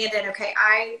landed, okay,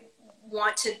 I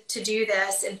want to do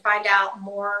this and find out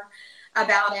more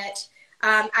about it.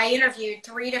 I interviewed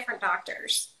 3 different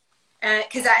doctors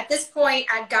because at this point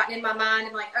I'd gotten in my mind,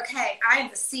 I'm like, okay, I am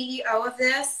the CEO of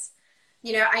this.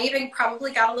 You know, I even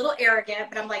probably got a little arrogant,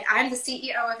 but I'm like, I'm the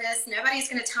CEO of this. Nobody's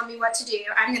going to tell me what to do.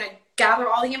 I'm going to gather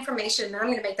all the information, and I'm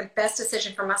going to make the best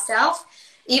decision for myself.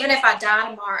 Even if I die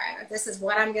tomorrow, this is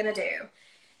what I'm going to do.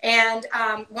 And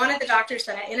one of the doctors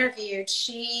that I interviewed,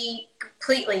 she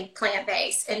completely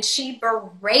plant-based, and she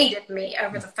berated me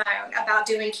over the phone about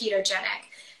doing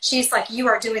ketogenic. She's like, you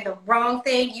are doing the wrong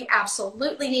thing. You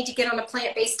absolutely need to get on a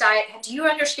plant-based diet. Do you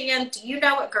understand? Do you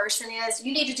know what Gerson is?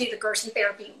 You need to do the Gerson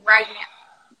therapy right now.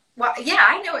 Well, yeah,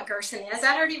 I know what Gerson is.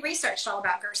 I'd already researched all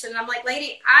about Gerson. And I'm like,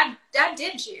 lady, I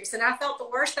did juice, and I felt the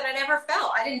worst that I'd ever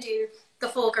felt. I didn't do the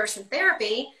full Gerson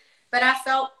therapy, but I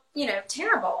felt, you know,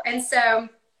 terrible. And so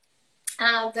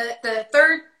the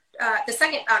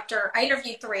second doctor, I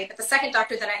interviewed 3, but the second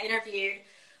doctor that I interviewed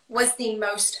was the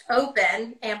most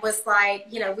open and was like,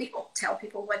 you know, we don't tell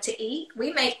people what to eat.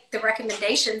 We make the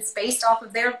recommendations based off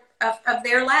of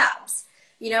their labs,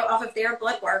 you know, off of their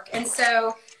blood work. And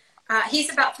so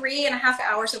he's about 3.5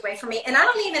 hours away from me. And I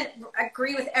don't even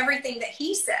agree with everything that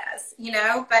he says, you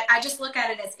know, but I just look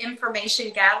at it as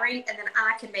information gathering, and then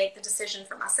I can make the decision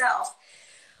for myself.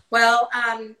 Well,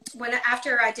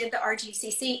 after I did the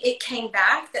RGCC, it came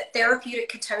back that therapeutic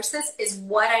ketosis is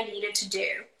what I needed to do.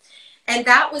 And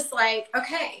that was like,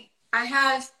 okay, I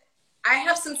have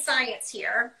some science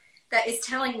here that is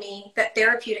telling me that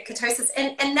therapeutic ketosis,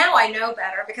 and now I know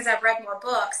better because I've read more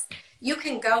books. You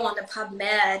can go on the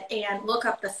PubMed and look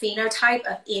up the phenotype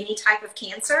of any type of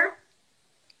cancer.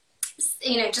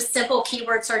 You know, just simple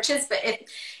keyword searches, but if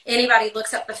anybody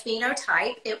looks up the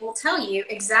phenotype, it will tell you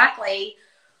exactly,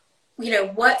 you know,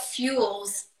 what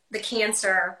fuels the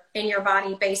cancer in your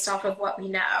body based off of what we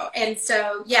know. And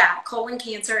so, yeah, colon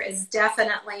cancer is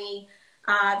definitely,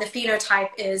 the phenotype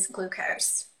is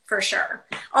glucose for sure.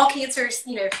 All cancers,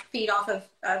 feed off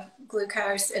of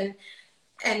glucose, and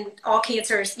all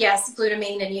cancers, yes,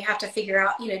 glutamine, and you have to figure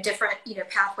out, different,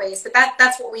 pathways. But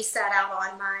that's what we set out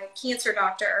on. My cancer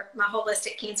doctor, my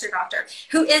holistic cancer doctor,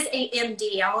 who is a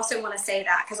MD. I also want to say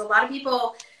that, because a lot of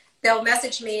people, they'll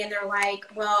message me and they're like,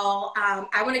 well,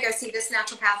 I want to go see this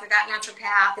naturopath or that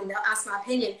naturopath, and they'll ask my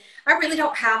opinion. I really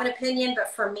don't have an opinion,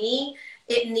 but for me,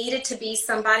 it needed to be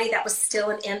somebody that was still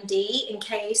an MD in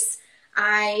case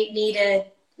I needed,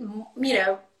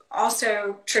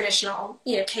 also traditional,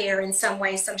 care in some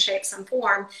way, some shape, some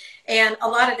form. And a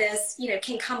lot of this,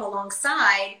 can come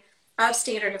alongside of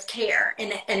standard of care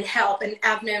and help. And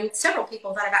I've known several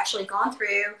people that have actually gone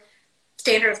through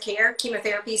standard of care,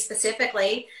 chemotherapy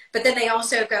specifically, but then they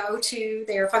also go to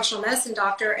their functional medicine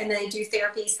doctor and they do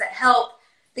therapies that help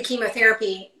the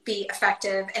chemotherapy be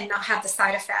effective and not have the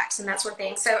side effects and that sort of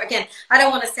thing. So again, I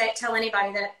don't want to tell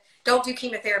anybody that don't do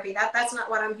chemotherapy. That's not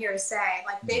what I'm here to say.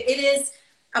 Like, it is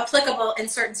applicable in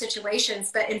certain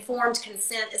situations, but informed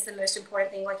consent is the most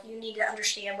important thing. Like, you need to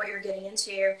understand what you're getting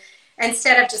into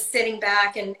instead of just sitting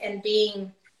back and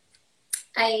being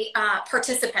a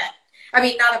participant. I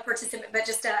mean, not a participant, but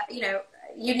just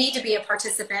you need to be a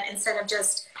participant instead of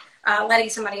just letting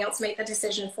somebody else make the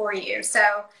decision for you.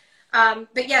 So,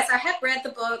 but yes, I had read the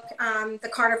book, The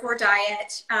Carnivore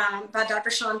Diet, by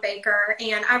Dr. Sean Baker,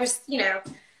 and I was,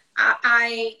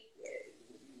 I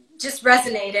just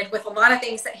resonated with a lot of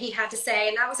things that he had to say.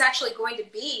 And that was actually going to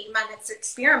be my next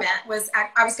experiment. Was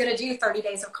I was going to do 30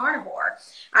 days of carnivore.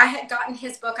 I had gotten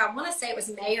his book, I want to say it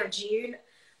was May or June,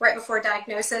 right before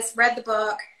diagnosis, read the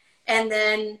book, and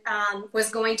then was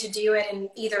going to do it in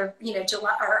either,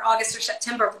 July or August or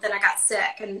September, but then I got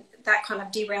sick and that kind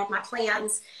of derailed my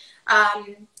plans.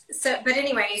 But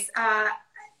anyways,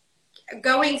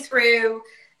 going through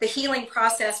the healing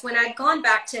process, when I'd gone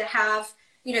back to have,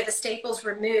 the staples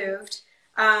removed,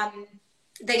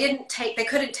 they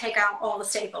couldn't take out all the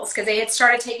staples because they had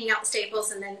started taking out the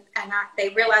staples, and they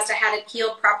realized I hadn't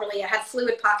healed properly. I had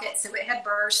fluid pockets, so it had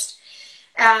burst.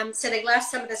 So they left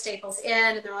some of the staples in,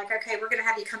 and they're like, okay, we're going to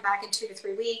have you come back in 2 to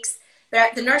 3 weeks.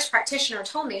 But the nurse practitioner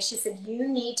told me, she said, you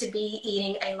need to be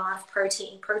eating a lot of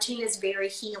protein. Protein is very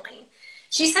healing.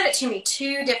 She said it to me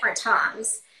 2 different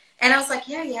times. And I was like,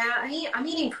 I'm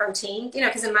eating protein,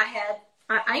 because in my head,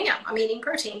 I'm eating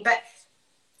protein. But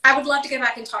I would love to go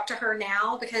back and talk to her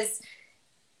now, because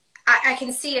I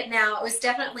can see it now. It was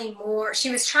definitely more, she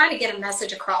was trying to get a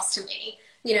message across to me,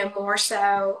 more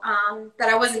so that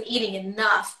I wasn't eating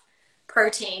enough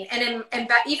protein. And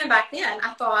even back then,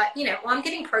 I thought, I'm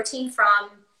getting protein from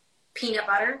peanut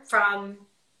butter, from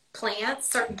plants,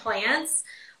 certain plants,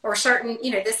 or certain,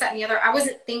 this, that, and the other. I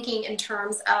wasn't thinking in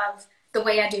terms of the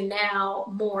way I do now,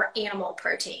 more animal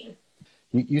protein.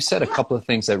 You said a couple of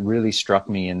things that really struck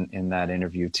me in that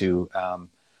interview too.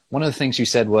 One of the things you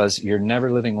said was, you're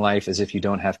never living life as if you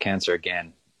don't have cancer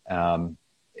again.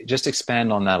 Just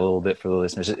expand on that a little bit for the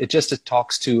listeners. It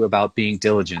talks about being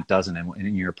diligent, doesn't it,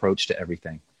 in your approach to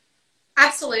everything?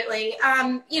 Absolutely.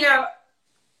 I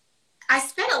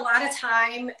spent a lot of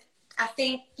time, I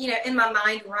think, in my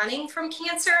mind running from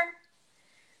cancer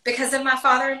because of my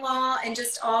father-in-law and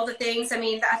just all the things. I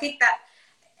mean, I think that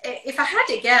if I had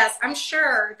to guess, I'm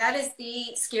sure that is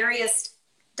the scariest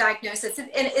diagnosis. And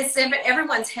it's in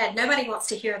everyone's head. Nobody wants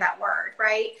to hear that word,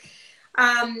 right?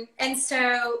 And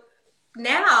so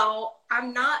now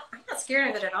I'm not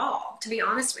scared of it at all, to be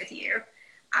honest with you.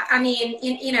 I mean,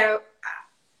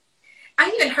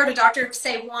 I even heard a doctor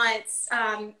say once,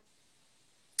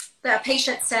 the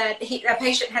patient said, a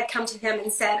patient had come to him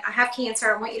and said, I have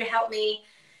cancer. I want you to help me.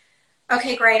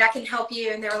 Okay, great. I can help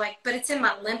you. And they were like, but it's in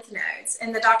my lymph nodes.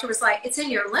 And the doctor was like, it's in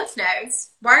your lymph nodes?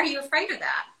 Why are you afraid of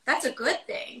that? That's a good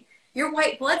thing. Your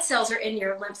white blood cells are in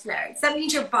your lymph nodes. That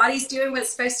means your body's doing what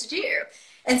it's supposed to do.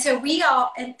 And so we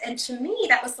all, and to me,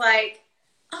 that was like,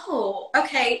 oh,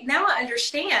 okay, now I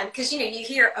understand. Because, you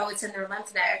hear, oh, it's in their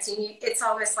lymph nodes. And it's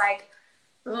almost like,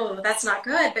 oh, that's not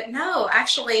good. But no,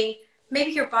 actually,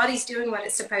 maybe your body's doing what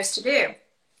it's supposed to do.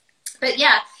 But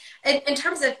yeah, in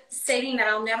terms of stating that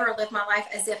I'll never live my life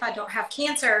as if I don't have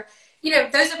cancer,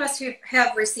 those of us who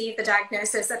have received the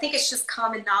diagnosis, I think it's just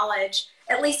common knowledge,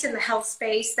 at least in the health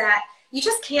space, that you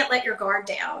just can't let your guard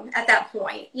down at that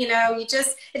point. It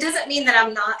doesn't mean that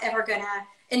I'm not ever going to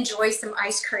enjoy some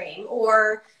ice cream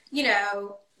or,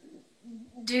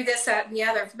 do this, that, and the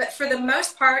other. But for the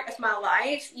most part of my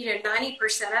life, 90%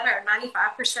 of it or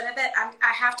 95% of it,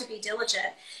 I have to be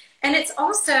diligent. And it's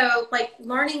also like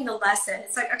learning the lesson.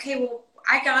 It's like, okay, well,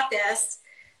 I got this.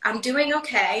 I'm doing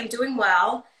okay. I'm doing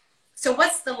well. So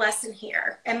what's the lesson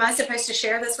here? Am I supposed to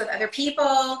share this with other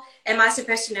people? Am I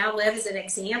supposed to now live as an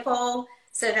example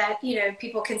so that, you know,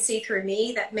 people can see through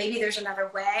me that maybe there's another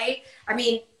way. I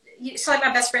mean, so like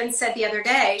my best friend said the other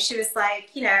day, she was like,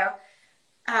 you know,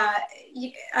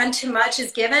 unto much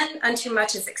is given, unto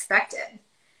much is expected.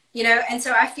 You know, and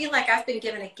so I feel like I've been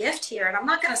given a gift here, and I'm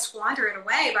not going to squander it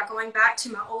away by going back to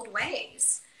my old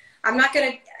ways. I'm not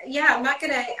going to,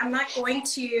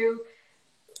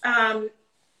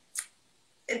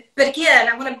 but again,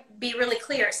 I want to be really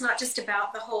clear. It's not just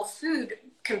about the whole food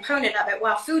component of it.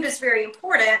 While food is very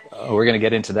important. Oh, we're going to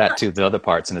get into that too, the other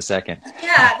parts in a second.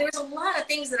 Yeah, there was a lot of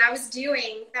things that I was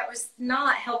doing that was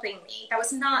not helping me, that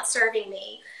was not serving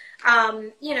me.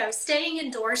 You know, staying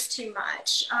indoors too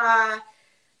much,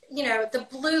 you know, the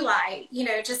blue light, you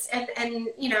know, just, and,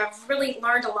 you know, I've really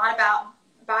learned a lot about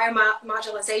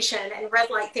biomodulation and red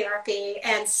light therapy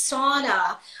and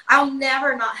sauna. I'll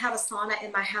never not have a sauna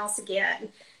in my house again.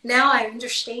 Now I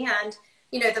understand,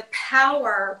 you know, the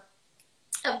power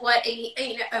of what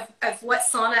of what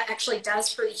sauna actually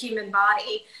does for the human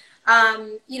body.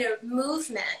 You know,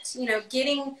 movement, you know,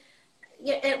 getting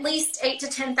at least 8,000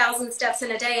 to 10,000 steps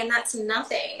in a day, and that's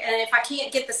nothing. And if I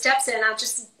can't get the steps in, I'll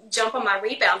just jump on my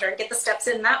rebounder and get the steps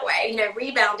in that way. You know,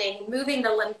 rebounding, moving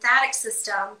the lymphatic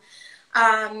system.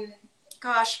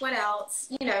 Gosh, what else?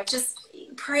 You know, just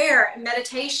prayer and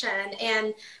meditation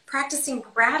and practicing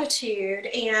gratitude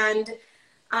and,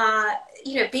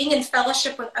 you know, being in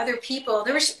fellowship with other people.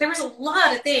 There was a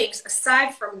lot of things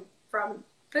aside from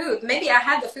food. Maybe I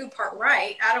had the food part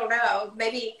right. I don't know.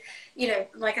 Maybe, you know,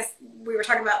 like we were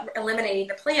talking about eliminating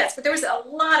the plants, but there was a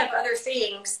lot of other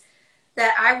things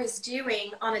that I was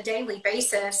doing on a daily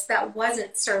basis that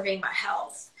wasn't serving my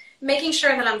health. Making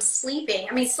sure that I'm sleeping.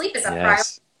 I mean, sleep is a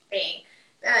priority.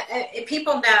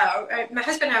 People know. My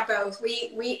husband and I both.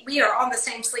 We are on the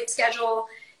same sleep schedule,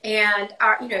 and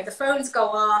our, you know, the phones go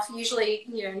off usually,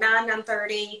 you know,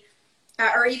 9:30,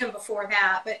 or even before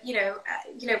that. But you know,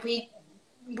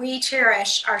 we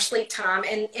cherish our sleep time,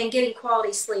 and getting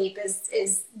quality sleep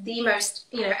is the most,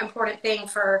 you know, important thing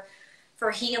for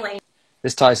healing.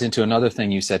 This ties into another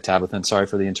thing you said, Tabitha, and sorry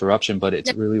for the interruption, but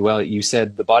it's really well. You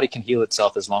said the body can heal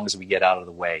itself as long as we get out of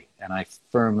the way, and I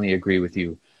firmly agree with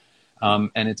you.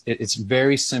 And it's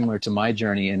very similar to my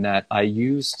journey in that I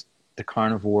used the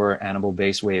carnivore,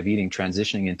 animal-based way of eating,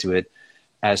 transitioning into it,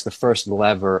 as the first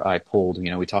lever I pulled. You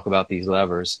know, we talk about these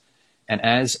levers. And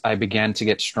as I began to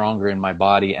get stronger in my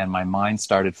body and my mind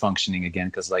started functioning again,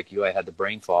 because like you, I had the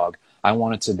brain fog, I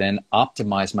wanted to then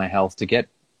optimize my health to get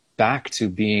back to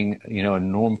being, you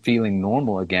know, feeling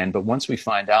normal again. But once we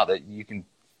find out that you can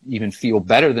even feel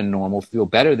better than normal, feel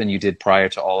better than you did prior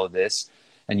to all of this,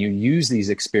 and you use these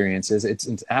experiences, it's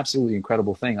an absolutely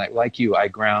incredible thing. Like you, I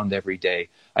ground every day.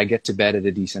 I get to bed at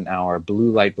a decent hour,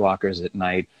 blue light blockers at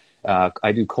night.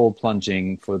 I do cold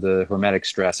plunging for the hermetic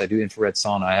stress. I do infrared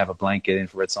sauna. I have a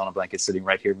infrared sauna blanket sitting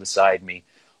right here beside me.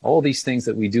 All these things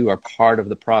that we do are part of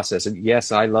the process. And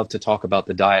yes, I love to talk about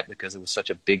the diet because it was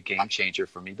such a big game changer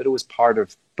for me, but it was part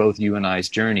of both you and I's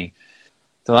journey.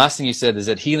 The last thing you said is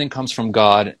that healing comes from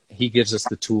God. He gives us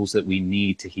the tools that we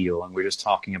need to heal. And we're just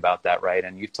talking about that, right?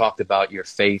 And you've talked about your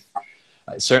faith.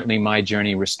 Certainly my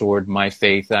journey restored my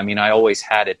faith. I mean, I always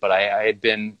had it, but I had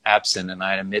been absent, and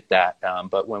I admit that.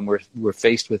 But when we're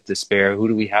faced with despair, who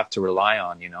do we have to rely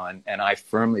on? You know, and I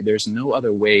firmly, there's no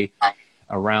other way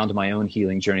around my own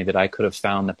healing journey that I could have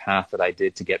found the path that I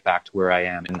did to get back to where I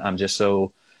am. And I'm just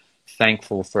so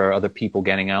thankful for other people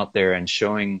getting out there and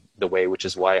showing the way, which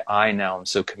is why I now am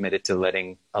so committed to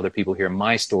letting other people hear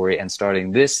my story and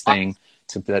starting this thing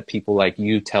to let people like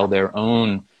you tell their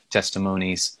own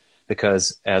testimonies.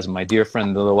 Because as my dear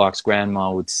friend, the Little Ox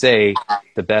grandma would say,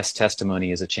 the best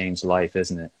testimony is a changed life,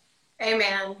 isn't it?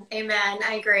 Amen. Amen.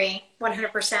 I agree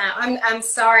 100%. I'm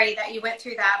sorry that you went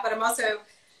through that, but I'm also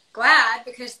glad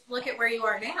because look at where you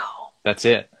are now. That's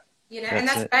it. You know, and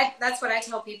that's what I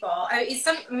tell people.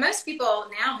 Most people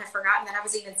now have forgotten that I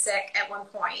was even sick at one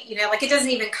point. You know, like it doesn't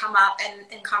even come up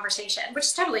in conversation, which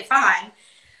is totally fine.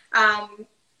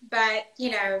 But,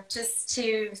 you know, just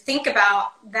to think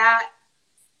about that,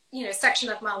 you know, section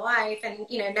of my life, and,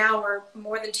 you know, now we're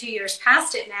more than 2 years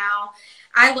past it now.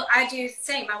 I do the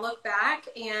same. I look back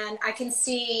and I can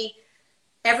see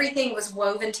everything was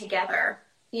woven together.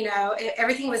 You know,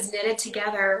 everything was knitted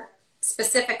together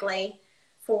specifically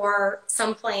for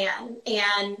some plan.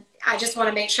 And I just want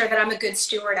to make sure that I'm a good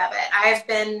steward of it. I've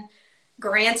been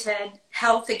granted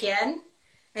health again.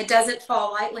 It doesn't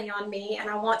fall lightly on me, and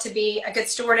I want to be a good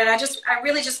steward. And I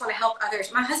really just want to help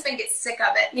others. My husband gets sick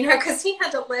of it, you know, because he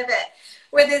had to live it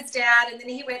with his dad, and then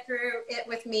he went through it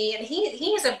with me. And he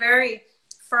is a very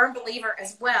firm believer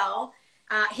as well.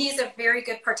 He's a very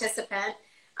good participant.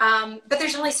 But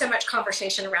there's only so much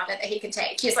conversation around it that he can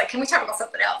take. He's like, can we talk about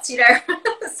something else? You know?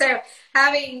 So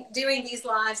doing these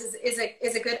lives is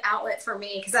a good outlet for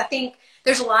me, because I think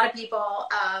there's a lot of people,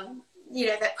 you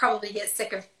know, that probably get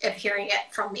sick of hearing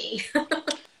it from me.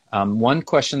 One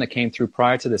question that came through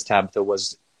prior to this, Tabitha,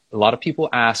 was a lot of people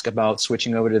ask about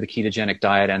switching over to the ketogenic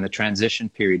diet and the transition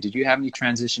period. Did you have any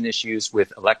transition issues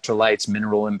with electrolytes,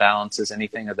 mineral imbalances,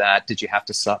 anything of that? Did you have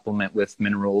to supplement with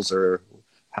minerals, or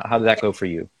how did that go for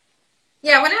you?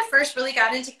 Yeah, when I first really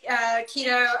got into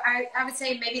keto, I would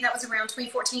say maybe that was around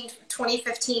 2014,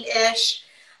 2015-ish.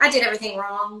 I did everything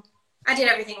wrong.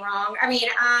 I mean,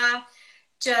 I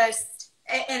just,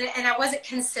 and I wasn't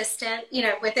consistent, you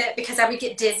know, with it, because I would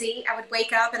get dizzy. I would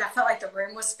wake up and I felt like the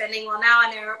room was spinning. Well, now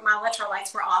I know my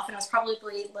electrolytes were off, and it was probably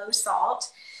low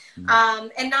salt.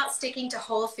 And not sticking to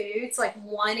whole foods, like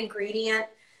one ingredient,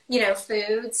 you know,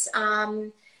 foods.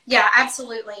 Yeah,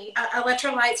 absolutely.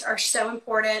 Electrolytes are so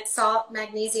important: salt,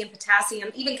 magnesium,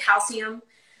 potassium, even calcium.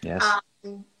 Yes.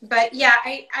 But yeah,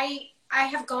 I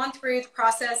have gone through the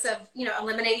process of, you know,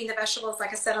 eliminating the vegetables,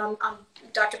 like I said on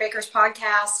Dr. Baker's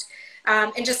podcast,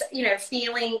 and just, you know,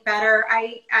 feeling better.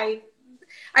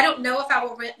 I don't know if I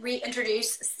will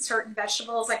reintroduce certain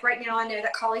vegetables. Like right now, I know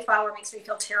that cauliflower makes me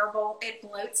feel terrible. It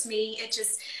bloats me.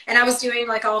 And I was doing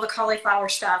like all the cauliflower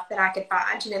stuff that I could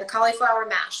find, you know, the cauliflower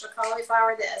mash, the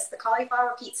cauliflower this, the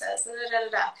cauliflower pizzas,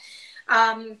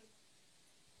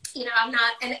 you know, I'm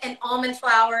not, and almond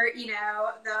flour, you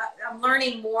know, I'm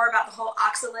learning more about the whole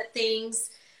oxalate things.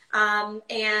 And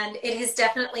it is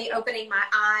definitely opening my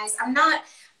eyes.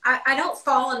 I don't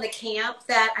fall in the camp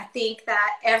that I think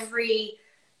that every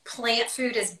plant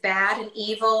food is bad and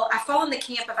evil. I fall in the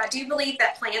camp of, I do believe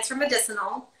that plants are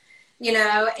medicinal, you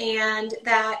know, and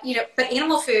that, you know, but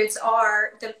animal foods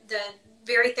are the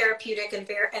very therapeutic and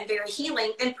very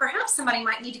healing. And perhaps somebody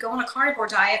might need to go on a carnivore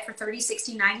diet for 30,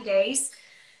 60, 90 days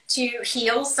to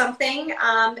heal something.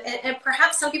 And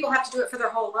perhaps some people have to do it for their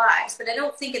whole lives, but I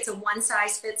don't think it's a one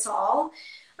size fits all.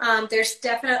 There's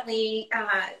definitely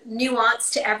nuance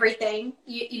to everything.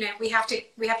 You know, we have to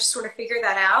sort of figure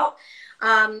that out.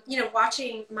 You know,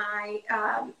 watching my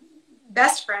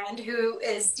best friend, who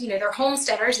is, you know, they're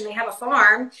homesteaders and they have a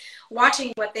farm,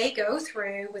 watching what they go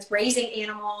through with raising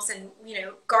animals and, you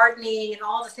know, gardening and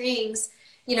all the things,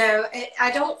 you know,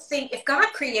 I don't think, if God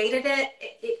created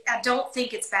it, I don't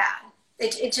think it's bad.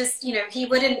 It just, you know, he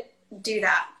wouldn't do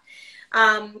that.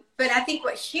 But I think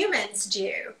what humans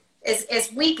do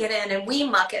is we get in and we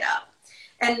muck it up.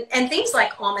 And things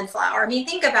like almond flour, I mean,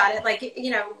 think about it, like, you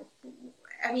know,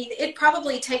 I mean, it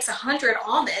probably takes 100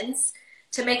 almonds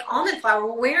to make almond flour.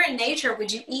 Where in nature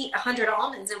would you eat 100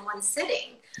 almonds in one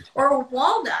sitting? Or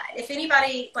walnut. If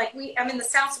anybody, like I'm in the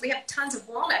South, so we have tons of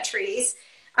walnut trees.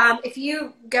 If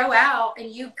you go out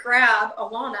and you grab a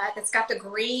walnut that's got the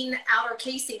green outer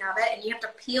casing of it, and you have to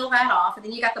peel that off, and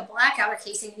then you got the black outer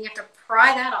casing, and you have to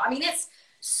pry that off. I mean, it's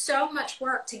so much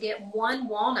work to get one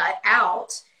walnut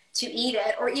out to eat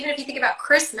it. Or even if you think about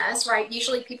Christmas, right?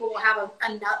 Usually people will have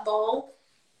a nut bowl,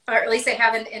 or at least they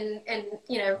have in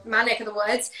you know, my neck of the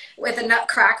woods, with a nut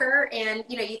cracker. And,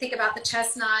 you know, you think about the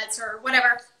chestnuts or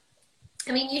whatever.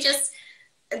 I mean,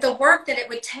 the work that it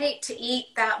would take to eat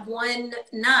that one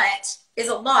nut is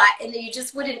a lot, and you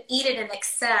just wouldn't eat it in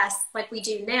excess like we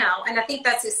do now. And I think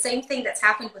that's the same thing that's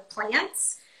happened with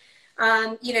plants.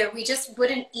 You know, we just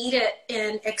wouldn't eat it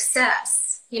in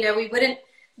excess. You know, we wouldn't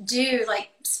do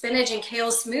like spinach and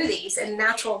kale smoothies in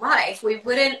natural life. We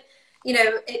wouldn't, you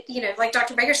know, like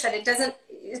Dr. Baker said, it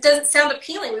doesn't sound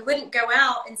appealing. We wouldn't go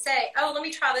out and say, oh, let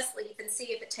me try this leaf and see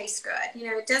if it tastes good. You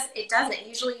know, it doesn't.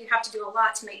 Usually you have to do a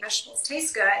lot to make vegetables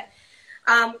taste good.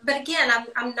 But again,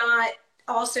 I'm not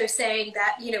also saying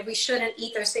that, you know, we shouldn't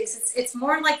eat those things. It's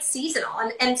more like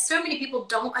seasonal. And so many people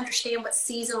don't understand what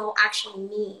seasonal actually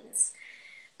means.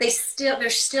 There's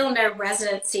still no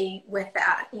residency with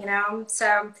that, you know?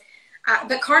 So,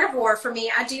 but carnivore for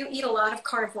me, I do eat a lot of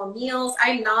carnivore meals.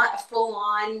 I'm not a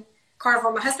full-on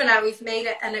carnivore. My husband and I, we've made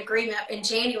an agreement in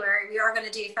January. We are going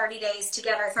to do 30 days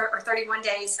together, or 31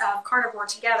 days of carnivore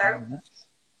together. Mm-hmm.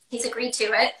 He's agreed to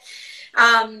it.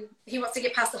 He wants to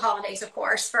get past the holidays, of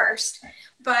course, first.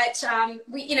 But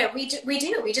we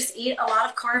just eat a lot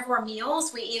of carnivore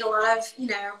meals. We eat a lot of, you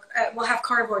know, we'll have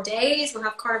carnivore days, we'll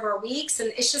have carnivore weeks,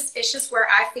 and it's just where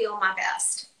I feel my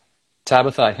best.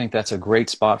 Tabitha, I think that's a great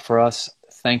spot for us.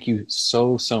 Thank you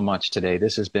so much today.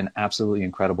 This has been absolutely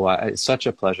incredible. It's such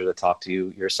a pleasure to talk to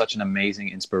you. You're such an amazing,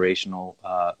 inspirational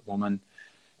woman.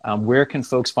 Where can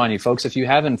folks find you? Folks, if you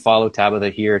haven't followed Tabitha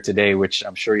here today, which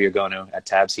I'm sure you're going to at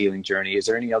Tab's Healing Journey, is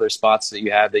there any other spots that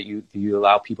you have that you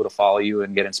allow people to follow you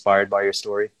and get inspired by your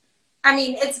story? I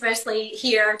mean, it's mostly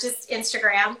here, just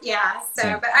Instagram. Yeah. So,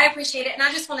 Yeah. but I appreciate it. And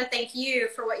I just want to thank you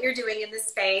for what you're doing in this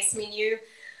space. I mean,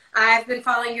 I've been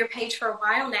following your page for a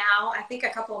while now, I think a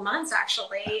couple of months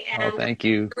actually. Oh, And thank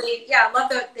you. really, yeah, I love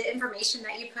the information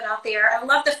that you put out there. I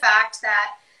love the fact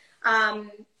that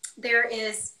there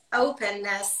is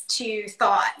openness to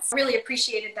thoughts. I really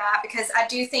appreciated that because I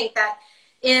do think that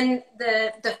in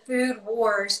the food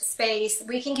wars space,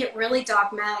 we can get really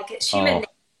dogmatic. It's human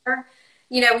nature.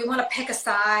 You know, we want to pick a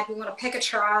side, we want to pick a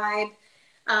tribe,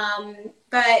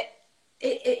 but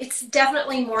it's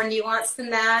definitely more nuanced than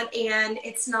that, and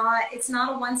it's not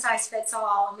a one size fits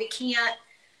all. And we can't.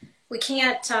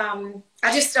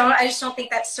 I just don't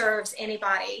think that serves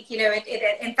anybody. You know,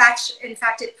 in fact,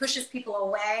 it pushes people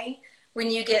away when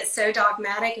you get so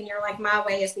dogmatic and you're like, my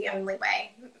way is the only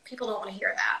way. People don't want to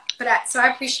hear that. But so I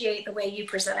appreciate the way you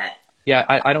present it. Yeah,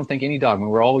 I don't think any dogma.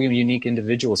 We're all unique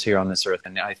individuals here on this earth,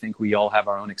 and I think we all have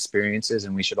our own experiences,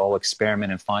 and we should all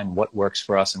experiment and find what works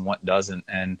for us and what doesn't.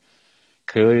 And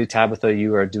clearly, Tabitha,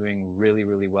 you are doing really,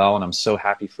 really well, and I'm so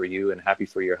happy for you and happy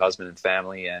for your husband and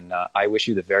family. And I wish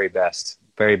you the very best,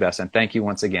 and thank you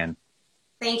once again.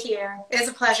 Thank you. It was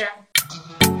a pleasure.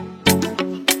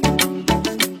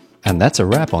 And that's a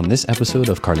wrap on this episode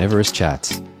of Carnivorist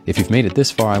Chats. If you've made it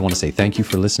this far, I want to say thank you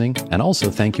for listening, and also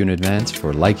thank you in advance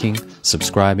for liking,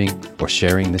 subscribing, or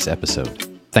sharing this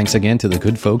episode. Thanks again to the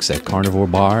good folks at Carnivore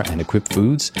Bar and Equip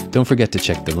Foods. Don't forget to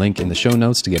check the link in the show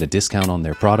notes to get a discount on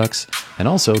their products. And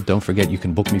also, don't forget you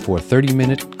can book me for a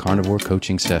 30-minute carnivore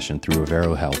coaching session through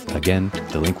Avero Health. Again,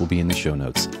 the link will be in the show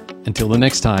notes. Until the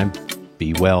next time,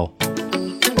 be well.